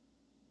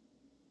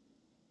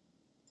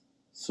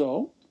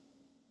 So,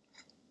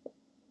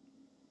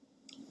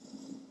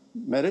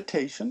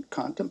 meditation,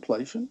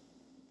 contemplation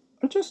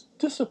are just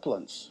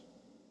disciplines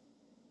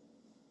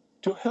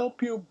to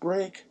help you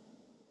break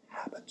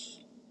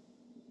habits.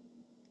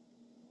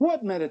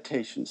 What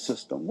meditation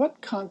system? What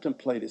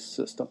contemplative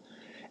system?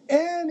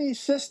 Any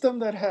system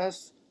that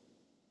has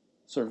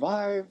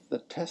survived the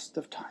test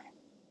of time.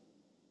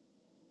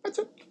 That's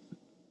it.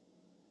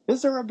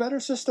 Is there a better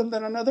system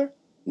than another?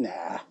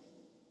 Nah.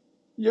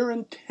 Your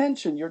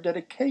intention, your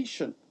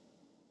dedication,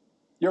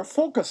 your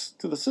focus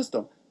to the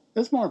system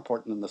is more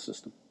important than the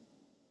system.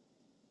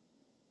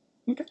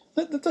 Okay?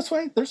 That's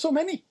why there's so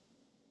many.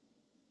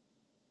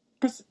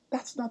 Because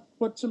that's not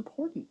what's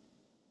important.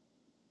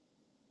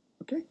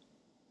 Okay?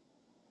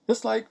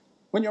 It's like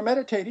when you're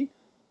meditating,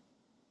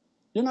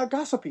 you're not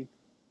gossiping.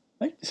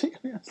 Right? See?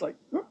 It's like,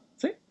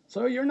 see?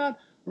 So you're not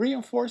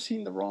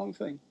reinforcing the wrong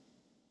thing.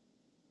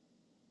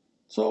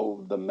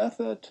 So the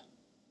method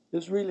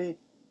is really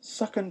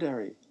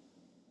secondary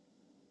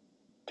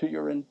to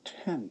your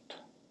intent,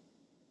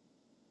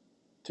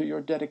 to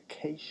your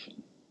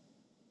dedication.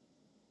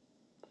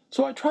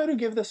 So I try to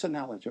give this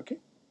analogy, okay?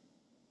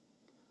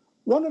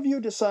 One of you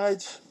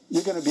decides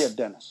you're going to be a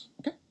dentist,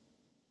 okay?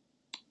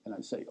 And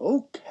I say,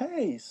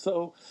 okay,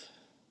 so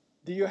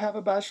do you have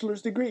a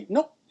bachelor's degree?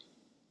 No.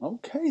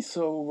 Okay,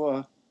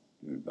 so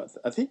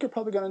I think you're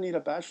probably going to need a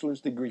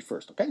bachelor's degree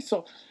first, okay?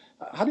 So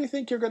how do you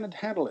think you're going to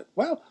handle it?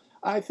 Well,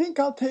 I think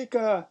I'll take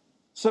a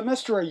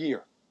semester a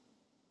year.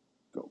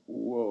 Go,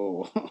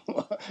 whoa.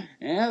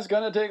 Yeah, it's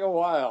going to take a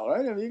while,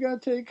 right? If you're going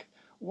to take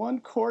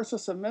one course a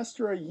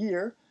semester a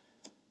year,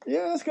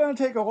 yeah, it's going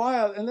to take a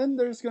while. And then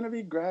there's going to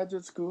be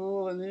graduate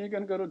school, and then you're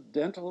going to go to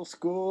dental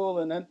school,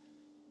 and then,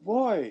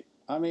 boy,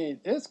 I mean,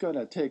 it's going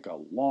to take a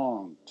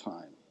long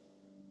time.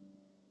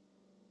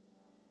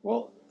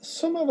 Well,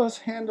 some of us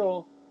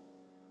handle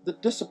the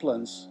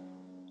disciplines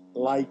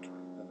like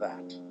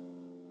that.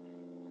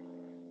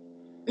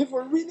 If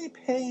we're really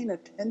paying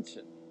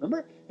attention,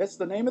 remember, it's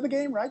the name of the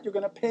game, right? You're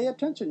going to pay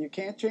attention. You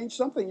can't change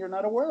something you're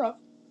not aware of.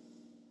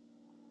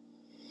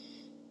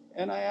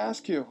 And I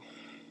ask you,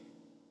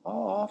 how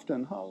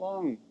often, how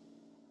long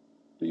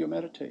do you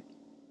meditate?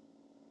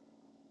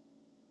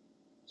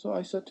 So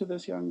I said to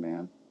this young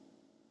man,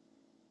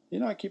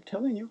 I keep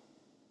telling you,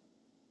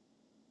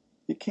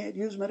 you can't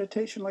use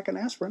meditation like an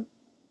aspirin.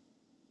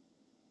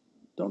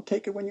 Don't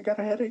take it when you got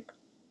a headache.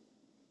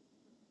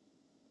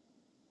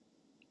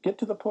 Get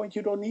to the point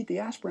you don't need the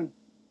aspirin.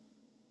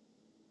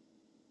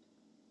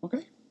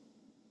 Okay?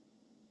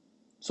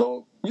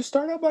 So you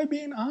start out by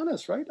being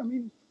honest, right? I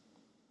mean,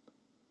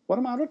 what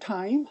amount of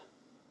time?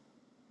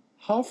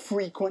 How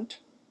frequent?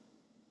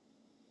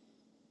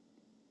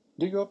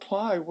 Do you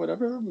apply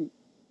whatever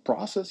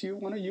process you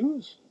want to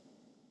use?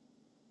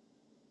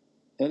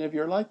 And if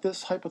you're like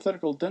this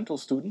hypothetical dental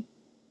student,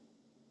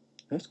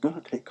 it's going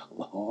to take a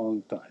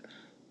long time.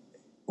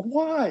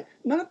 Why?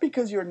 Not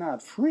because you're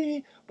not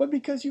free, but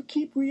because you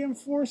keep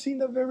reinforcing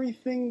the very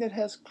thing that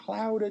has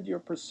clouded your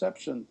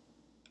perception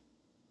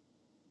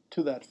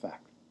to that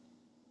fact.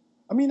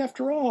 I mean,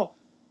 after all,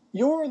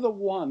 you're the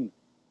one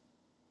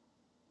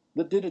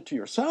that did it to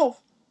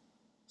yourself,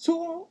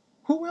 so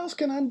who else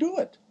can undo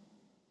it?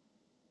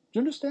 Do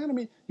you understand? I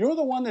mean, you're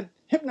the one that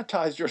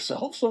hypnotized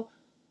yourself, so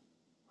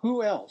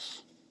who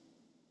else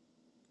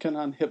can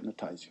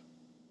unhypnotize you?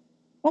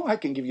 Oh, I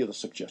can give you the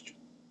suggestion.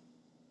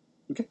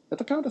 Okay, at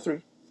the count of 3,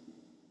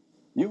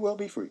 you will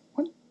be free.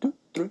 1, 2,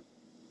 3.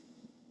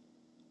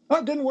 Oh,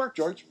 it didn't work,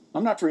 George.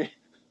 I'm not free.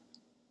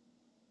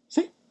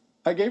 See,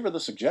 I gave her the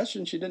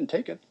suggestion. She didn't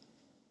take it.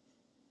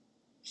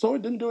 So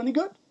it didn't do any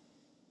good.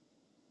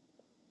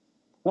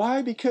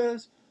 Why?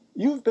 Because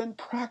you've been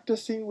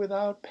practicing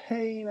without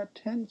paying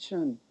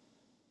attention.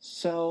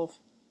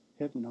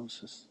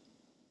 Self-hypnosis.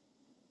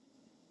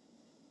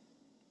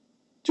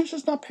 You're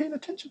just not paying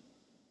attention.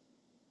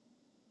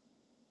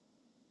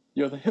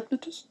 You're the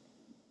hypnotist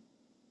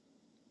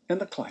and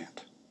the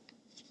client.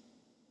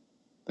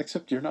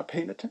 except you're not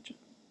paying attention.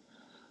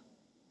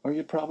 Or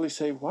you'd probably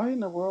say, why in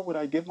the world would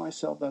I give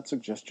myself that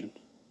suggestion?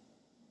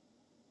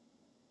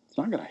 It's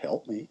not going to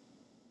help me.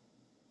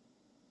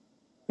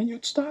 And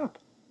you'd stop.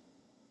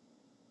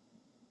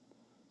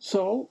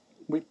 So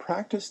we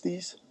practice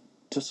these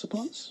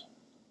disciplines.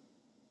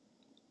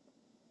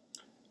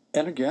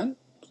 And again,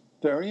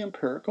 very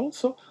empirical.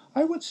 So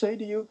I would say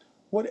to you,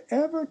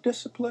 whatever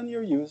discipline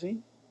you're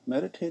using,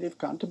 meditative,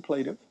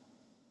 contemplative,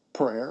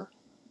 prayer,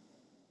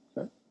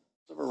 okay?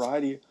 There's a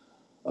variety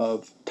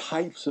of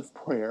types of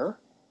prayer.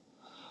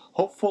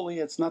 Hopefully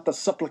it's not the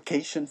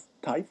supplication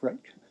type, right?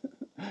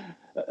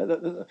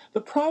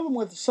 The problem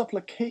with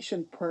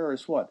supplication prayer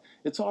is what?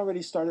 It's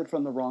already started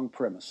from the wrong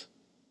premise.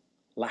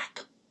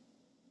 Lack.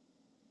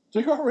 So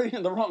you're already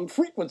in the wrong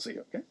frequency,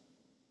 okay?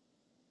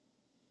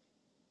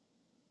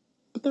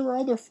 But there are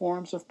other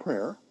forms of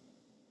prayer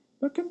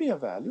that can be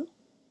of value.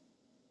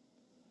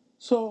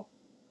 So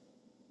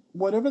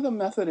whatever the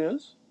method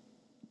is,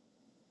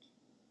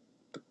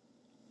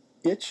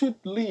 it should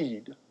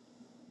lead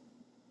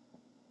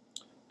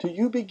to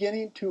you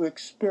beginning to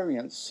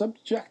experience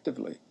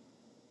subjectively.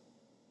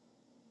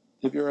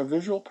 If you're a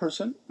visual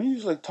person, we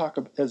usually talk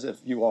as if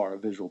you are a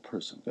visual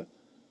person. Okay?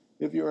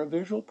 If you're a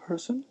visual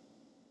person,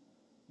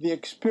 the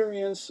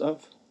experience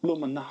of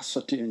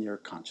luminosity in your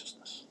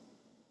consciousness.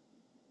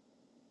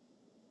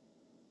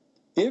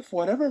 If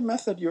whatever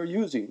method you're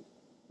using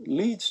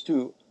leads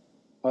to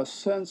a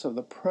sense of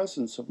the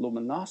presence of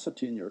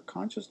luminosity in your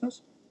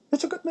consciousness,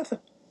 it's a good method.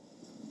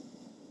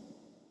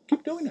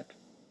 Keep doing it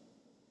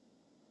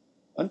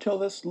until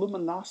this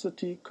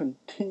luminosity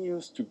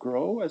continues to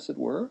grow, as it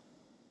were.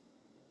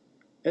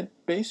 It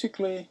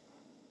basically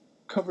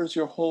covers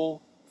your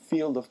whole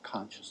field of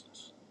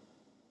consciousness.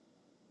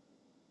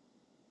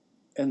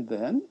 And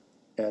then,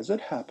 as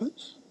it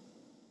happens,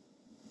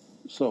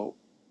 so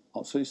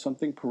I'll say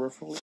something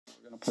peripherally,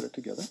 we're going to put it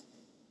together.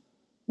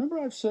 Remember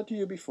I've said to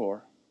you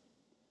before,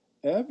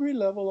 every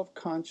level of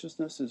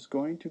consciousness is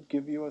going to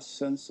give you a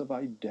sense of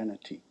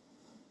identity.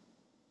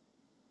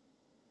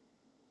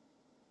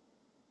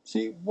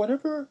 See,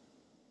 whatever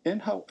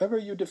and however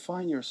you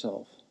define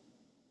yourself,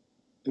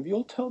 if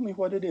you'll tell me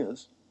what it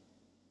is,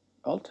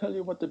 I'll tell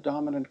you what the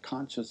dominant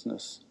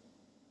consciousness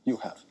you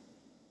have.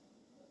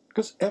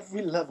 Because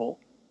every level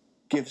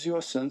gives you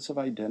a sense of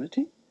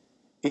identity.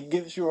 It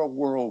gives you a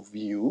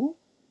worldview.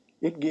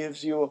 It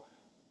gives you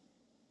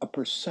a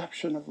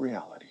perception of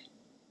reality.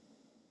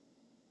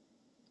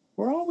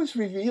 We're always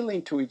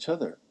revealing to each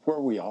other where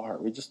we are.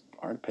 We just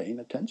aren't paying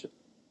attention.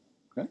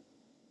 Okay?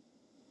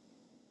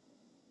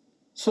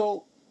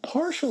 So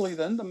partially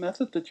then, the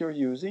method that you're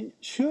using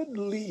should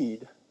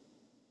lead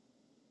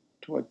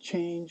to a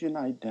change in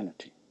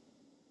identity.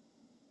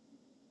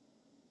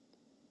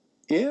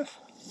 If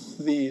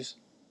these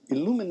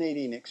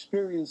illuminating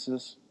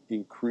experiences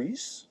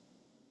increase,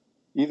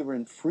 either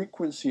in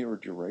frequency or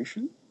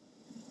duration,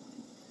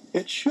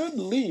 it should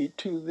lead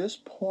to this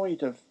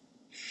point of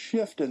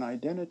shift in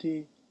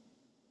identity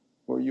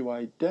where you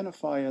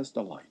identify as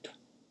the light.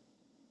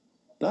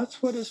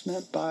 That's what is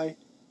meant by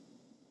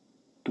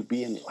to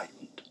be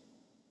enlightened.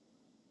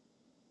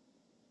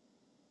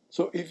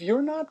 So if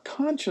you're not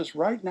conscious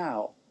right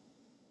now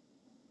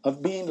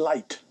of being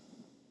light,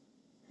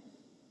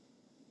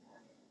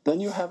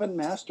 then you haven't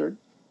mastered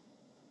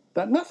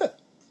that method.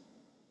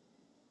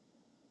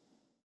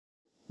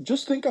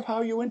 Just think of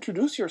how you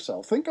introduce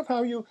yourself. Think of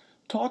how you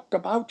talk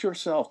about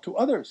yourself to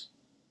others.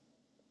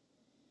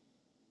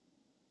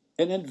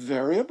 And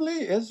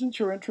invariably, isn't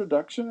your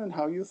introduction and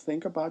how you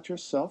think about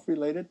yourself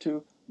related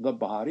to the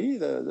body,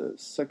 the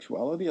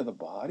sexuality of the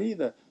body,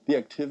 the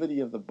activity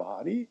of the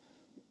body,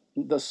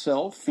 the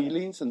self,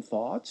 feelings and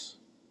thoughts?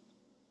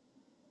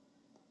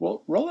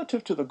 Well,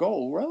 relative to the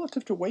goal,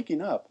 relative to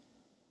waking up,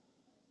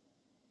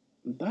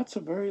 that's a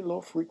very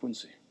low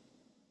frequency.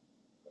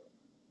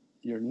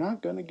 You're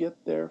not going to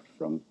get there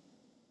from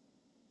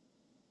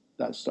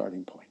that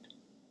starting point.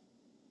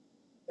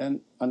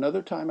 And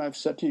another time I've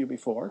said to you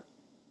before,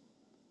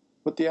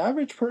 what the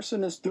average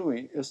person is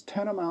doing is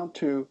tantamount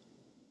to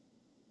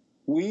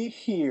we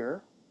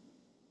here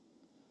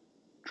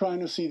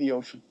trying to see the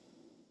ocean.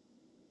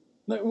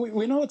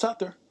 We know it's out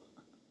there,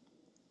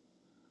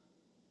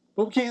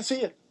 but we can't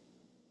see it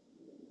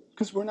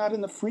because we're not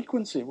in the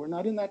frequency. We're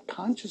not in that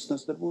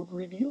consciousness that would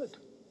reveal it.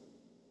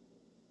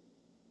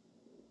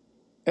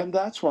 And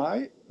that's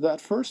why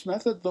that first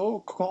method,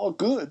 though called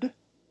good,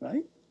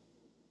 right,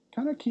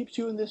 kind of keeps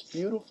you in this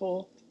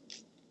beautiful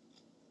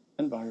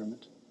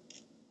environment.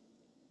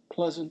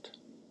 Pleasant,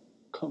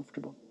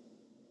 comfortable.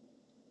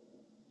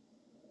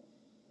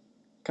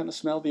 Kind of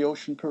smell the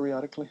ocean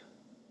periodically,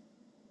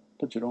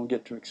 but you don't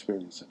get to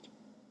experience it.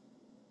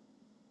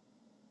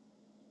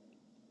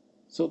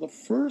 So the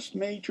first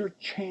major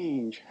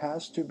change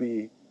has to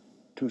be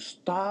to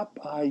stop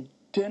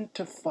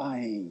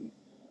identifying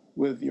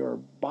with your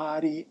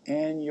body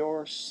and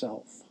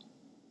yourself.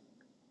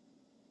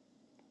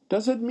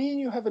 Does it mean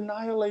you have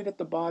annihilated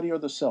the body or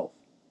the self?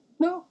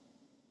 No.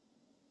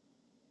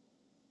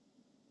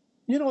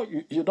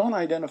 You don't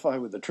identify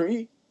with the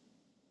tree.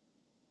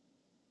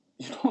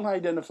 You don't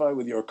identify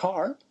with your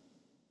car.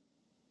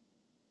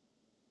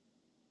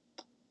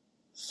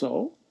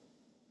 So,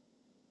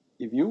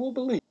 if you will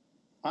believe,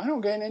 I don't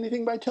gain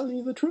anything by telling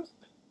you the truth.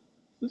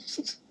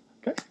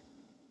 Okay?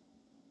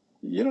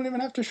 You don't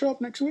even have to show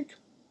up next week.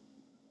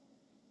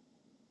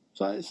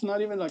 So it's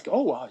not even like,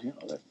 oh, wow,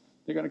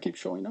 they're going to keep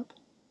showing up.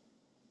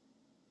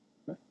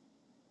 Okay?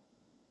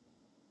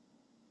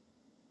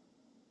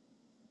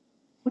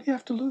 What do you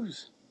have to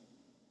lose?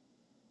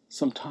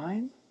 Some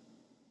time?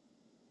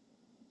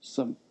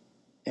 Some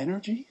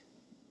energy?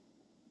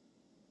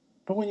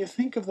 But when you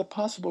think of the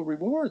possible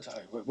rewards,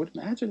 I would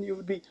imagine you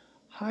would be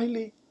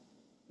highly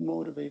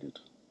motivated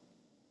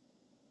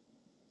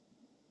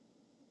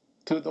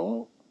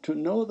to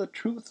know the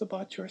truth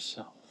about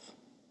yourself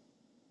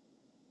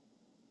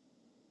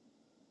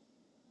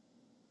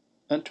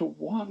and to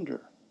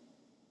wander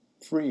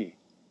free.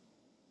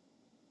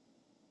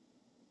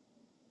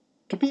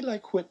 To be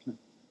like Whitman.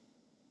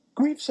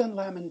 Griefs and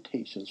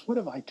lamentations, what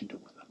have I to do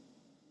with them?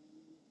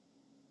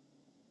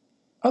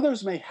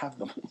 Others may have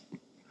them,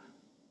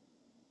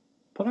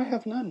 but I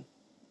have none.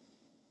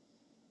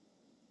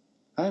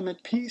 I am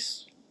at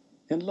peace,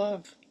 in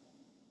love,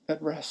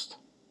 at rest,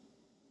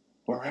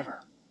 wherever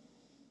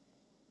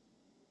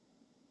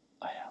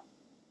I am.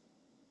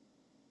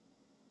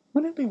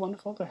 Wouldn't it be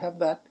wonderful to have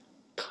that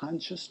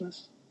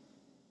consciousness?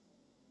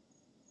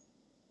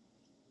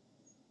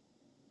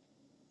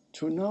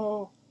 To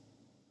know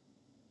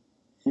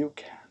you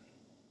can.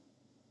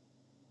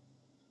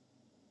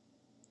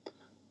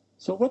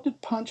 So what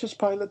did Pontius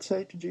Pilate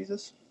say to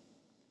Jesus?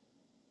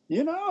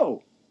 You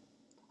know,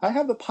 I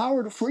have the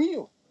power to free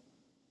you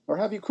or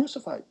have you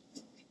crucified.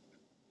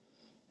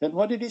 And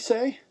what did he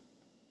say?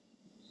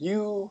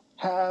 You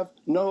have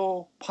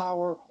no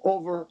power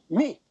over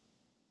me.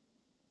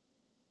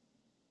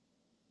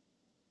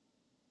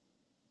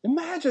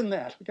 Imagine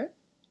that, okay?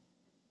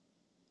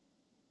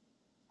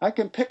 I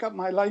can pick up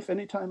my life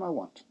anytime I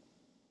want.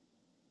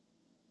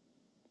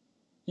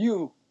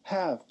 You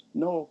have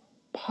no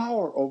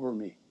power over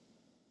me.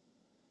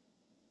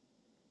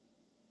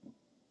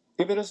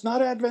 If it is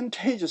not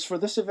advantageous for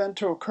this event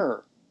to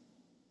occur,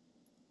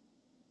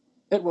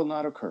 it will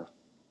not occur.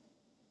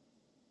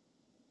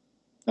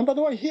 And by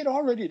the way, he had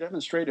already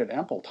demonstrated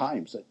ample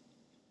times that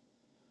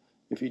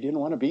if he didn't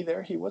want to be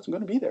there, he wasn't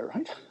going to be there,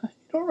 right?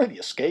 He'd already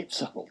escaped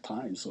several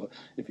times, so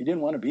if he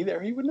didn't want to be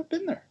there, he wouldn't have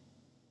been there.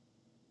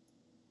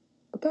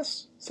 But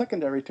that's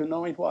secondary to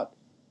knowing what?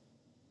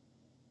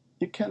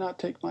 You cannot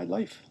take my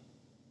life.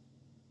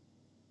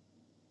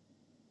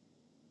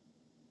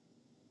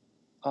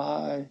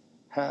 I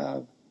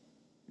have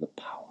the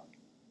power.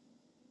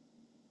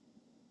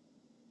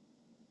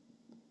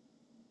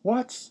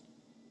 What's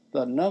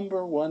the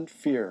number one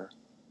fear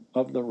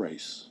of the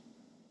race?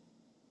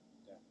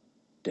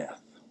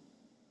 Death.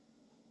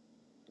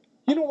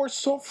 You know, we're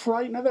so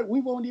frightened of it,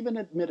 we won't even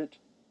admit it.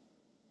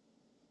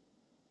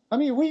 I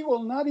mean, we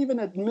will not even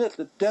admit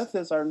that death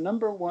is our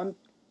number one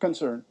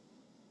concern.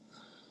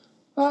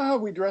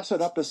 We dress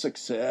it up as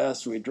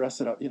success. We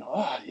dress it up,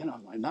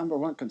 my number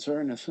one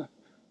concern is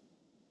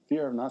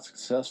fear of not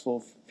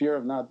successful, fear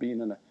of not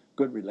being in a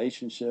good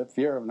relationship,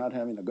 fear of not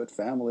having a good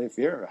family,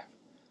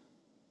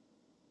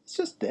 it's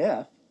just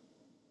death.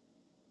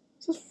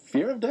 It's just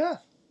fear of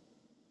death.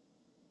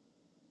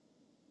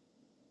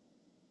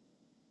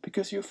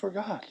 Because you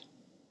forgot.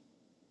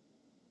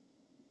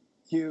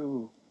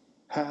 You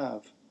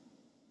have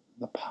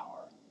the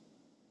power.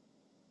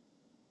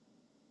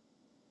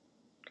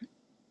 Okay.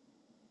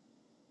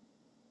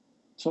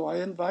 So I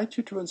invite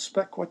you to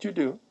inspect what you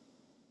do.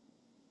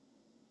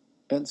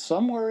 And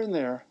somewhere in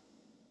there,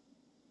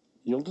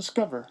 you'll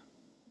discover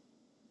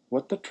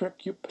what the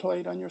trick you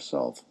played on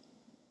yourself,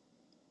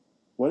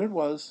 what it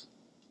was,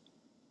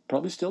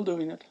 probably still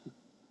doing it.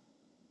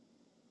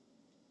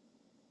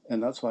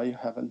 And that's why you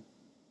haven't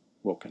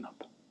woken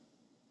up.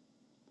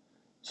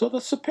 So the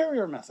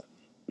superior method,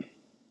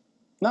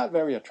 not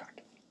very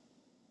attractive.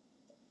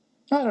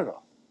 Not at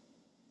all.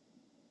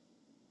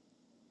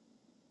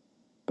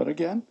 But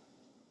again,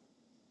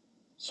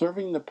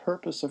 serving the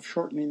purpose of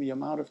shortening the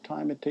amount of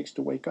time it takes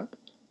to wake up,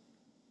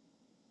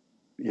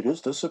 it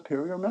is the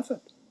superior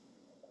method.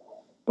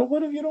 But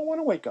what if you don't want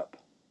to wake up?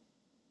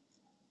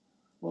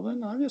 Well,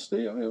 then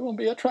obviously it won't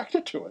be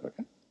attracted to it,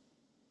 okay?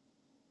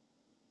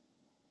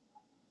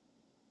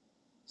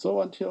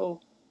 So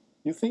until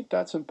you think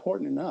that's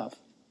important enough,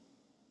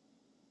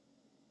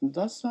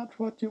 that's not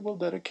what you will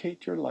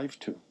dedicate your life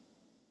to.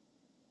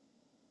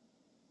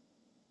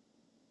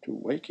 To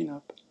waking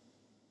up,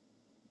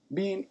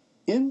 being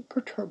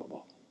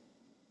imperturbable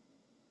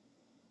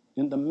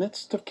in the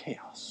midst of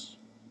chaos.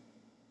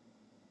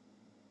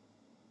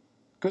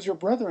 Because your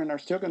brethren are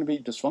still going to be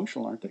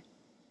dysfunctional, aren't they?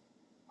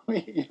 I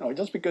mean,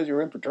 just because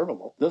you're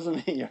imperturbable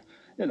doesn't mean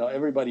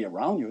everybody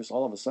around you is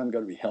all of a sudden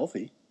going to be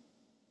healthy.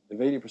 If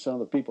 80% of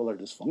the people are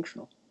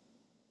dysfunctional,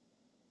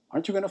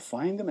 aren't you going to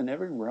find them in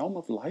every realm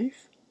of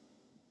life?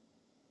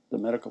 The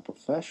medical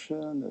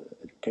profession, the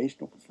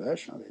educational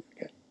profession,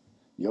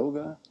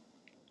 yoga.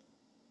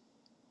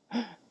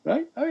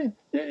 right? I mean,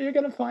 you're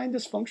going to find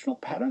dysfunctional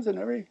patterns in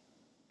every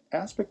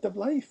aspect of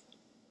life.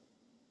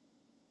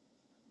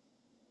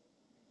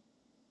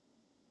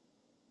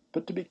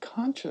 But to be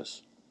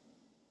conscious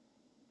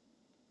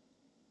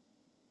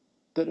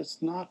that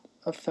it's not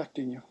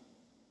affecting you,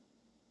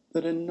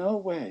 that in no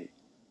way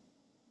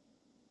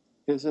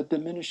is it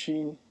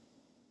diminishing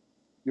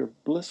your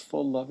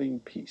blissful, loving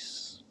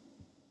peace.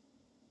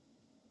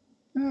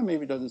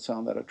 Maybe it doesn't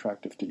sound that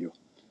attractive to you.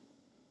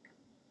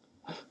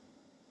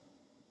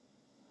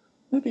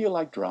 Maybe you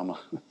like drama.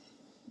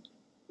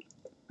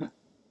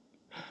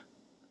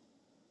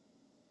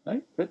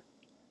 Right? But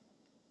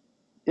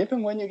if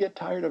and when you get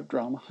tired of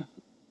drama,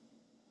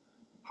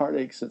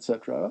 heartaches,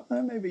 etc.,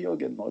 maybe you'll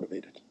get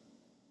motivated.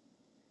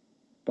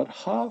 But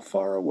how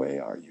far away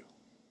are you?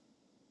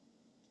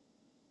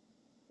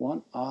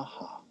 One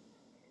aha.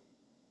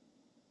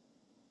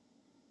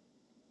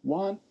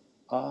 One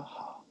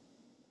aha.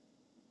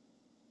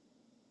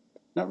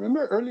 Now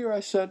remember earlier I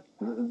said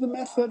the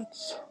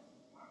methods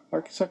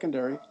are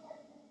secondary.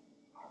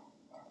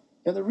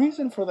 And the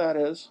reason for that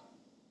is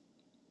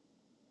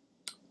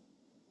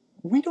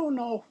we don't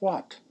know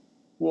what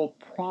will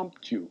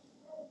prompt you.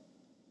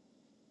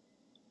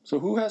 So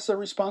who has the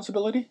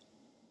responsibility?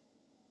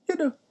 You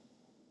do.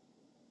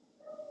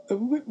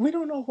 We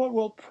don't know what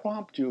will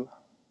prompt you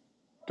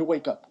to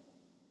wake up.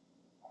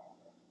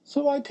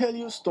 So I tell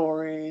you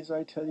stories,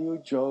 I tell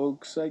you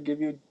jokes, I give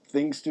you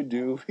things to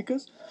do,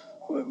 because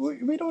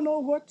we don't know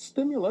what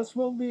stimulus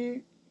will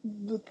be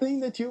the thing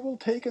that you will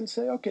take and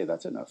say, okay,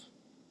 that's enough.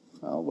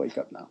 I'll wake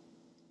up now.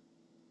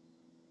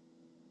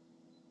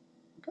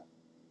 Okay.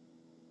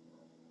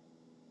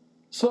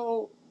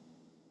 So,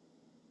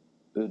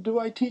 do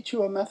I teach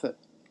you a method?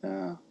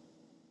 Do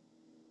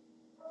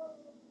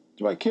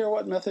I care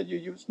what method you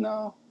use?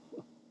 No.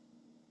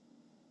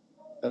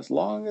 As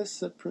long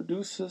as it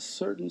produces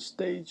certain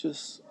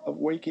stages of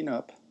waking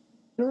up,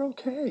 you're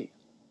okay.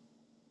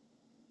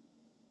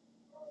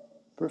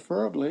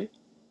 Preferably,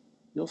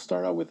 you'll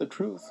start out with the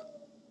truth,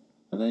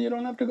 and then you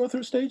don't have to go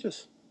through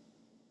stages.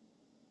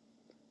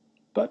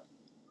 But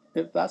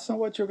if that's not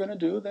what you're going to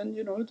do, then,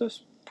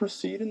 just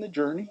proceed in the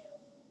journey,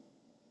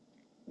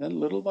 and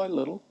little by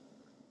little,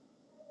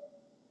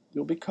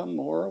 you'll become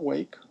more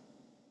awake.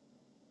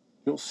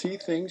 You'll see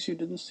things you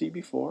didn't see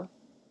before.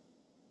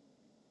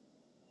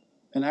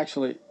 And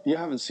actually, you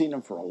haven't seen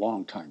them for a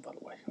long time, by the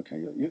way. Okay,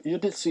 you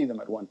did see them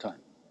at one time.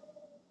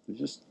 You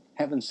just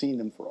haven't seen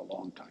them for a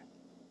long time.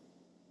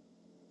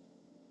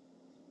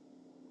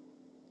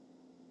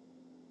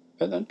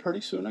 And then pretty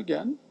soon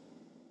again,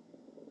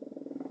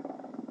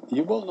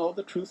 you will know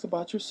the truth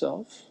about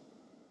yourself.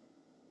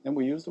 And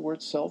we use the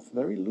word self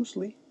very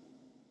loosely,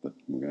 but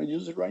we're going to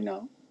use it right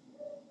now.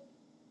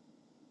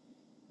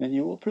 And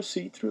you will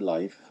proceed through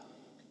life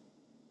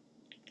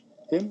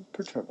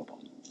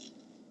imperturbable,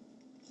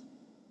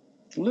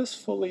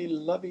 blissfully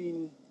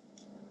loving,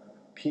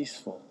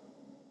 peaceful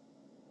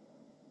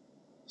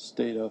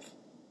state of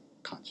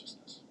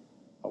consciousness,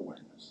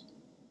 awareness.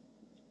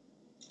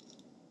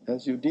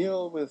 As you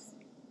deal with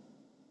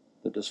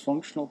the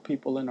dysfunctional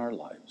people in our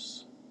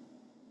lives.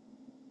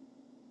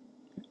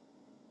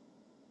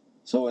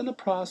 So in the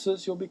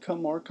process, you'll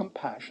become more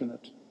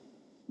compassionate,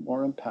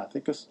 more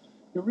empathic, because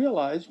you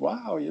realize,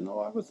 wow,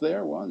 I was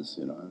there once,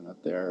 I'm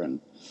not there, and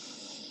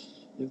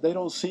if they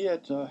don't see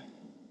it,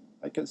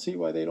 I can see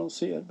why they don't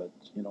see it, but,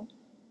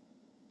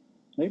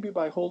 maybe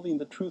by holding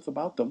the truth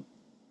about them,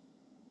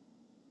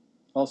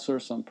 I'll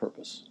serve some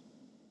purpose.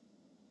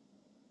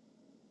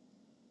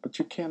 But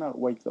you cannot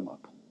wake them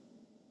up.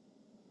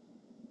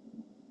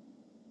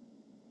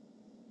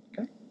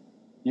 Okay?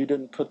 You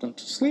didn't put them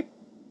to sleep.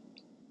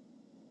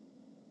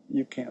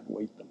 You can't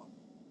wake them up.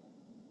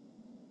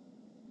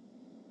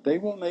 They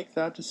will make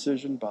that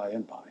decision by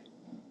and by.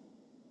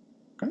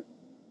 Okay?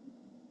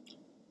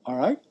 All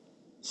right?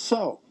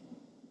 So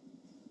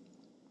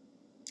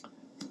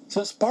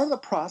it's part of the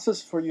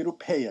process for you to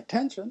pay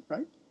attention,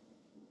 right?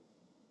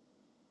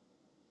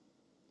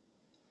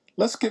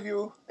 Let's give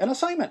you an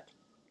assignment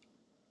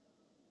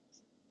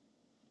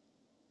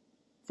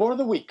for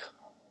the week.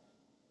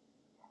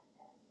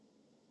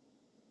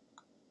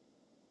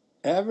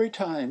 Every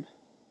time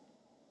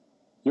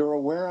you're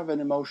aware of an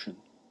emotion,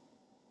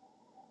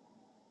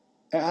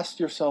 ask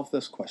yourself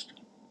this question.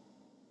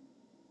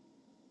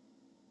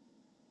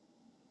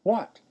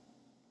 What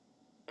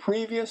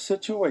previous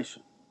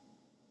situation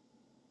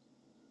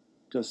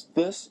does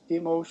this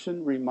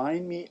emotion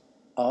remind me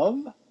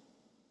of?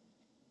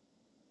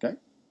 Okay?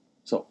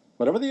 So,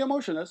 whatever the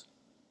emotion is,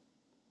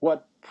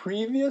 what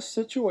previous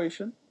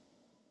situation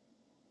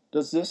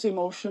does this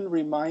emotion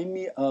remind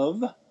me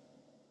of?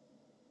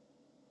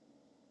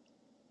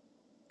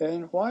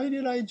 And why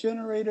did I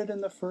generate it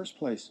in the first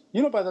place?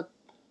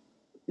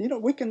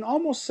 We can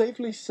almost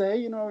safely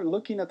say,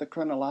 looking at the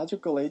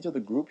chronological age of the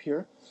group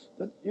here,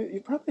 that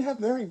you probably have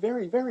very,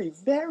 very, very,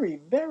 very,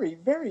 very,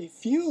 very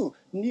few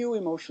new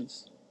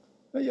emotions.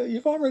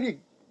 You've already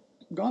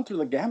gone through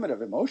the gamut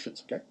of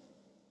emotions, okay?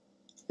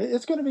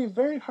 It's going to be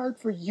very hard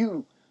for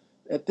you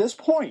at this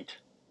point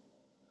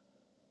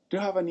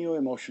to have a new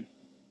emotion.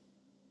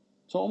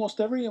 So almost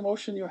every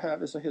emotion you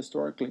have is a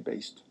historically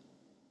based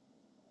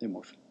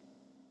emotion.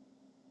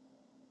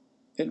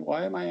 And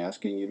why am I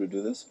asking you to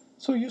do this?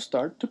 So you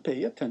start to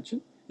pay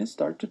attention and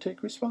start to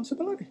take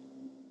responsibility.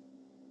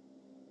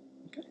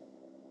 Okay?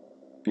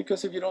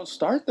 Because if you don't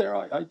start there,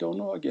 I don't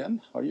know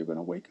again how you're going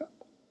to wake up.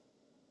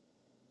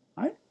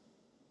 Right?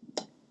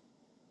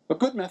 A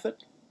good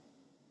method,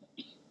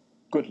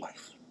 good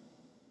life.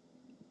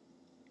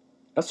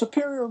 A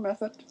superior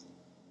method,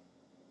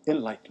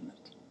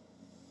 enlightenment.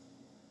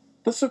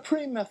 The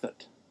supreme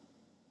method,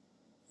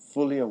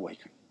 fully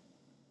awakened.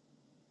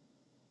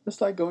 It's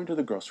like going to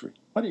the grocery.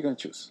 What are you going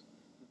to choose?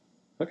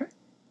 Okay?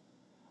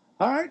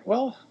 All right,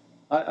 well,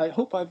 I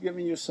hope I've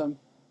given you some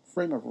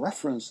frame of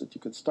reference that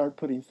you could start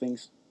putting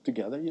things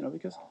together,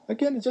 because,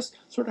 again, it just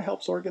sort of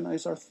helps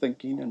organize our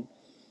thinking and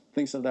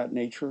things of that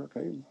nature,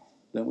 okay? And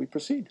then we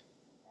proceed.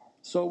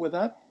 So with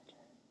that,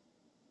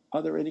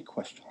 are there any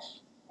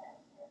questions?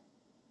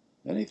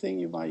 Anything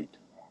you might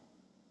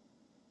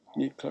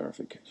need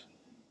clarification?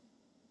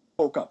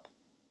 Woke up.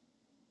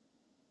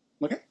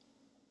 Okay?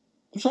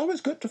 It's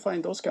always good to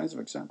find those kinds of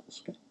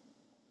examples, okay?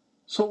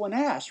 So when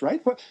asked,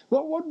 right, what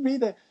would be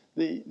the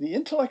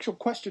intellectual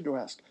question to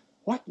ask?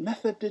 What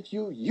method did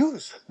you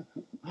use?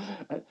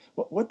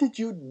 What did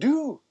you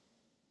do?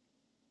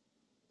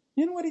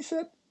 You know what he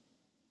said?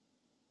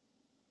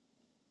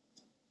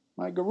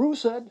 My guru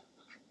said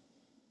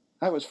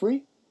I was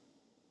free,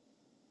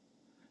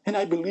 and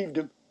I believed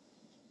him.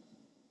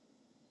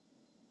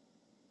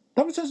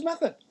 That was his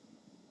method.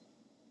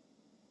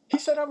 He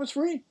said I was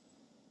free,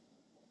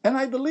 and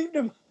I believed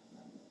him,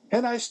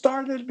 and I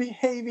started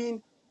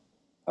behaving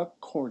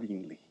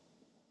accordingly.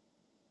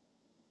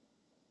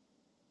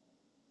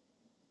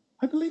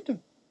 I believed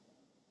him.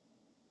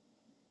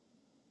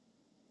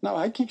 Now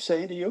I keep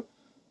saying to you,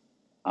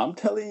 I'm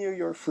telling you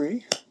you're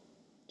free.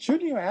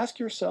 Shouldn't you ask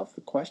yourself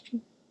the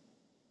question,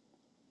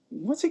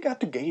 what's he got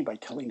to gain by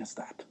telling us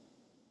that?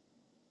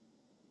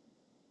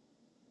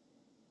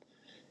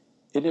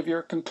 And if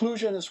your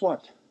conclusion is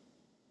what?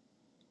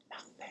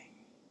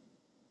 Nothing.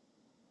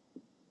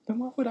 Then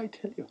what would I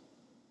tell you?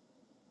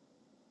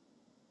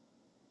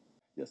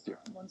 Yes, dear.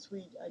 Once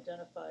we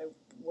identify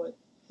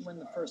when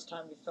the first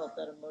time we felt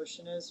that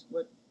emotion is,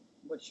 what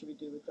should we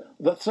do with that?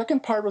 The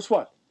second part was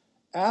what?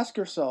 Ask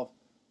yourself,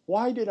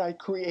 why did I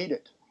create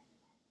it?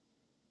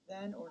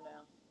 Then or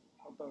now,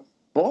 or both?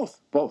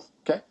 Both,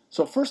 okay?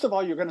 So first of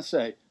all, you're going to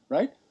say,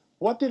 right,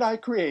 what did I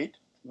create?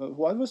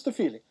 What was the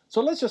feeling?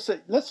 So let's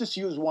just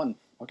use one,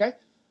 okay?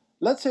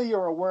 Let's say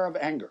you're aware of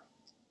anger,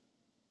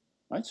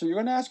 right? So you're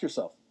going to ask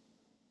yourself,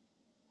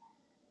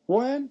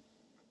 when,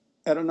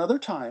 at another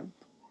time,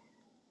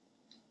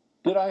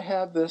 did I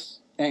have this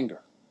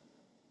anger?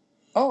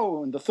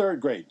 Oh, in the third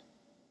grade.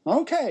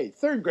 Okay,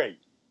 third grade.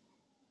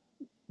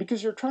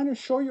 Because you're trying to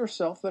show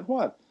yourself that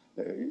what?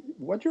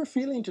 What you're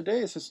feeling today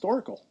is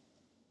historical.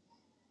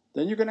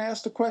 Then you're going to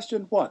ask the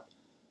question, what?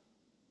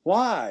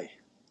 Why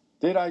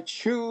did I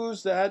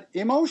choose that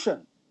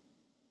emotion?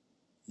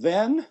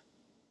 Then,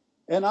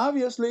 and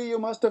obviously you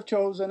must have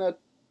chosen it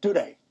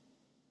today.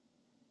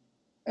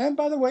 And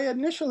by the way,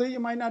 initially you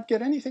might not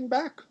get anything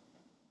back.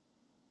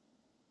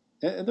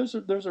 And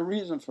there's a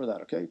reason for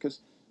that, okay? Because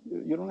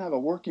you don't have a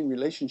working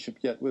relationship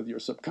yet with your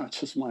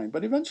subconscious mind.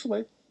 But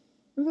eventually,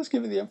 we'll just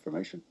give you the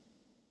information.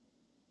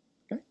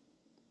 Okay?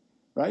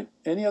 Right?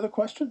 Any other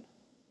question?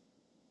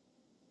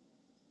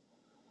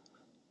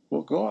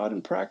 We'll go out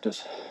and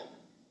practice,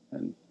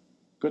 and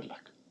good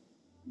luck.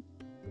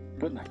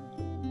 Good night.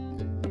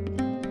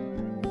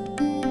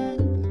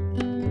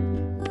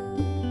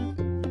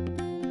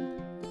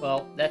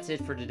 Well, that's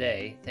it for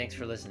today. Thanks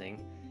for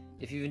listening.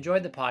 If you've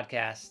enjoyed the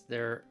podcast,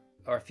 there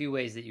are a few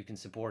ways that you can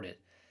support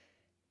it.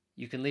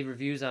 You can leave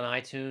reviews on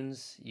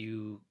iTunes.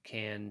 You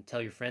can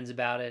tell your friends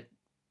about it,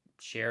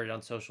 share it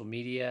on social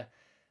media.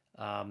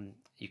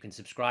 You can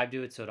subscribe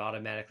to it so it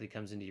automatically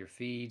comes into your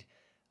feed.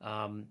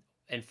 And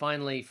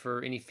finally,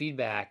 for any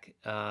feedback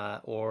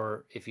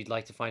or if you'd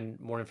like to find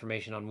more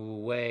information on Wu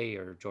Wei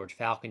or George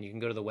Falcon, you can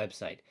go to the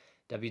website,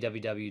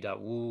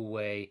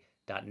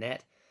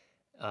 www.wuwei.net,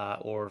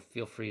 or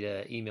feel free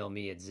to email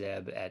me at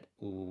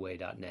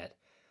zeb@wuwei.net.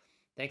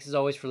 Thanks as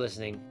always for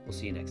listening. We'll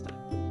see you next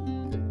time.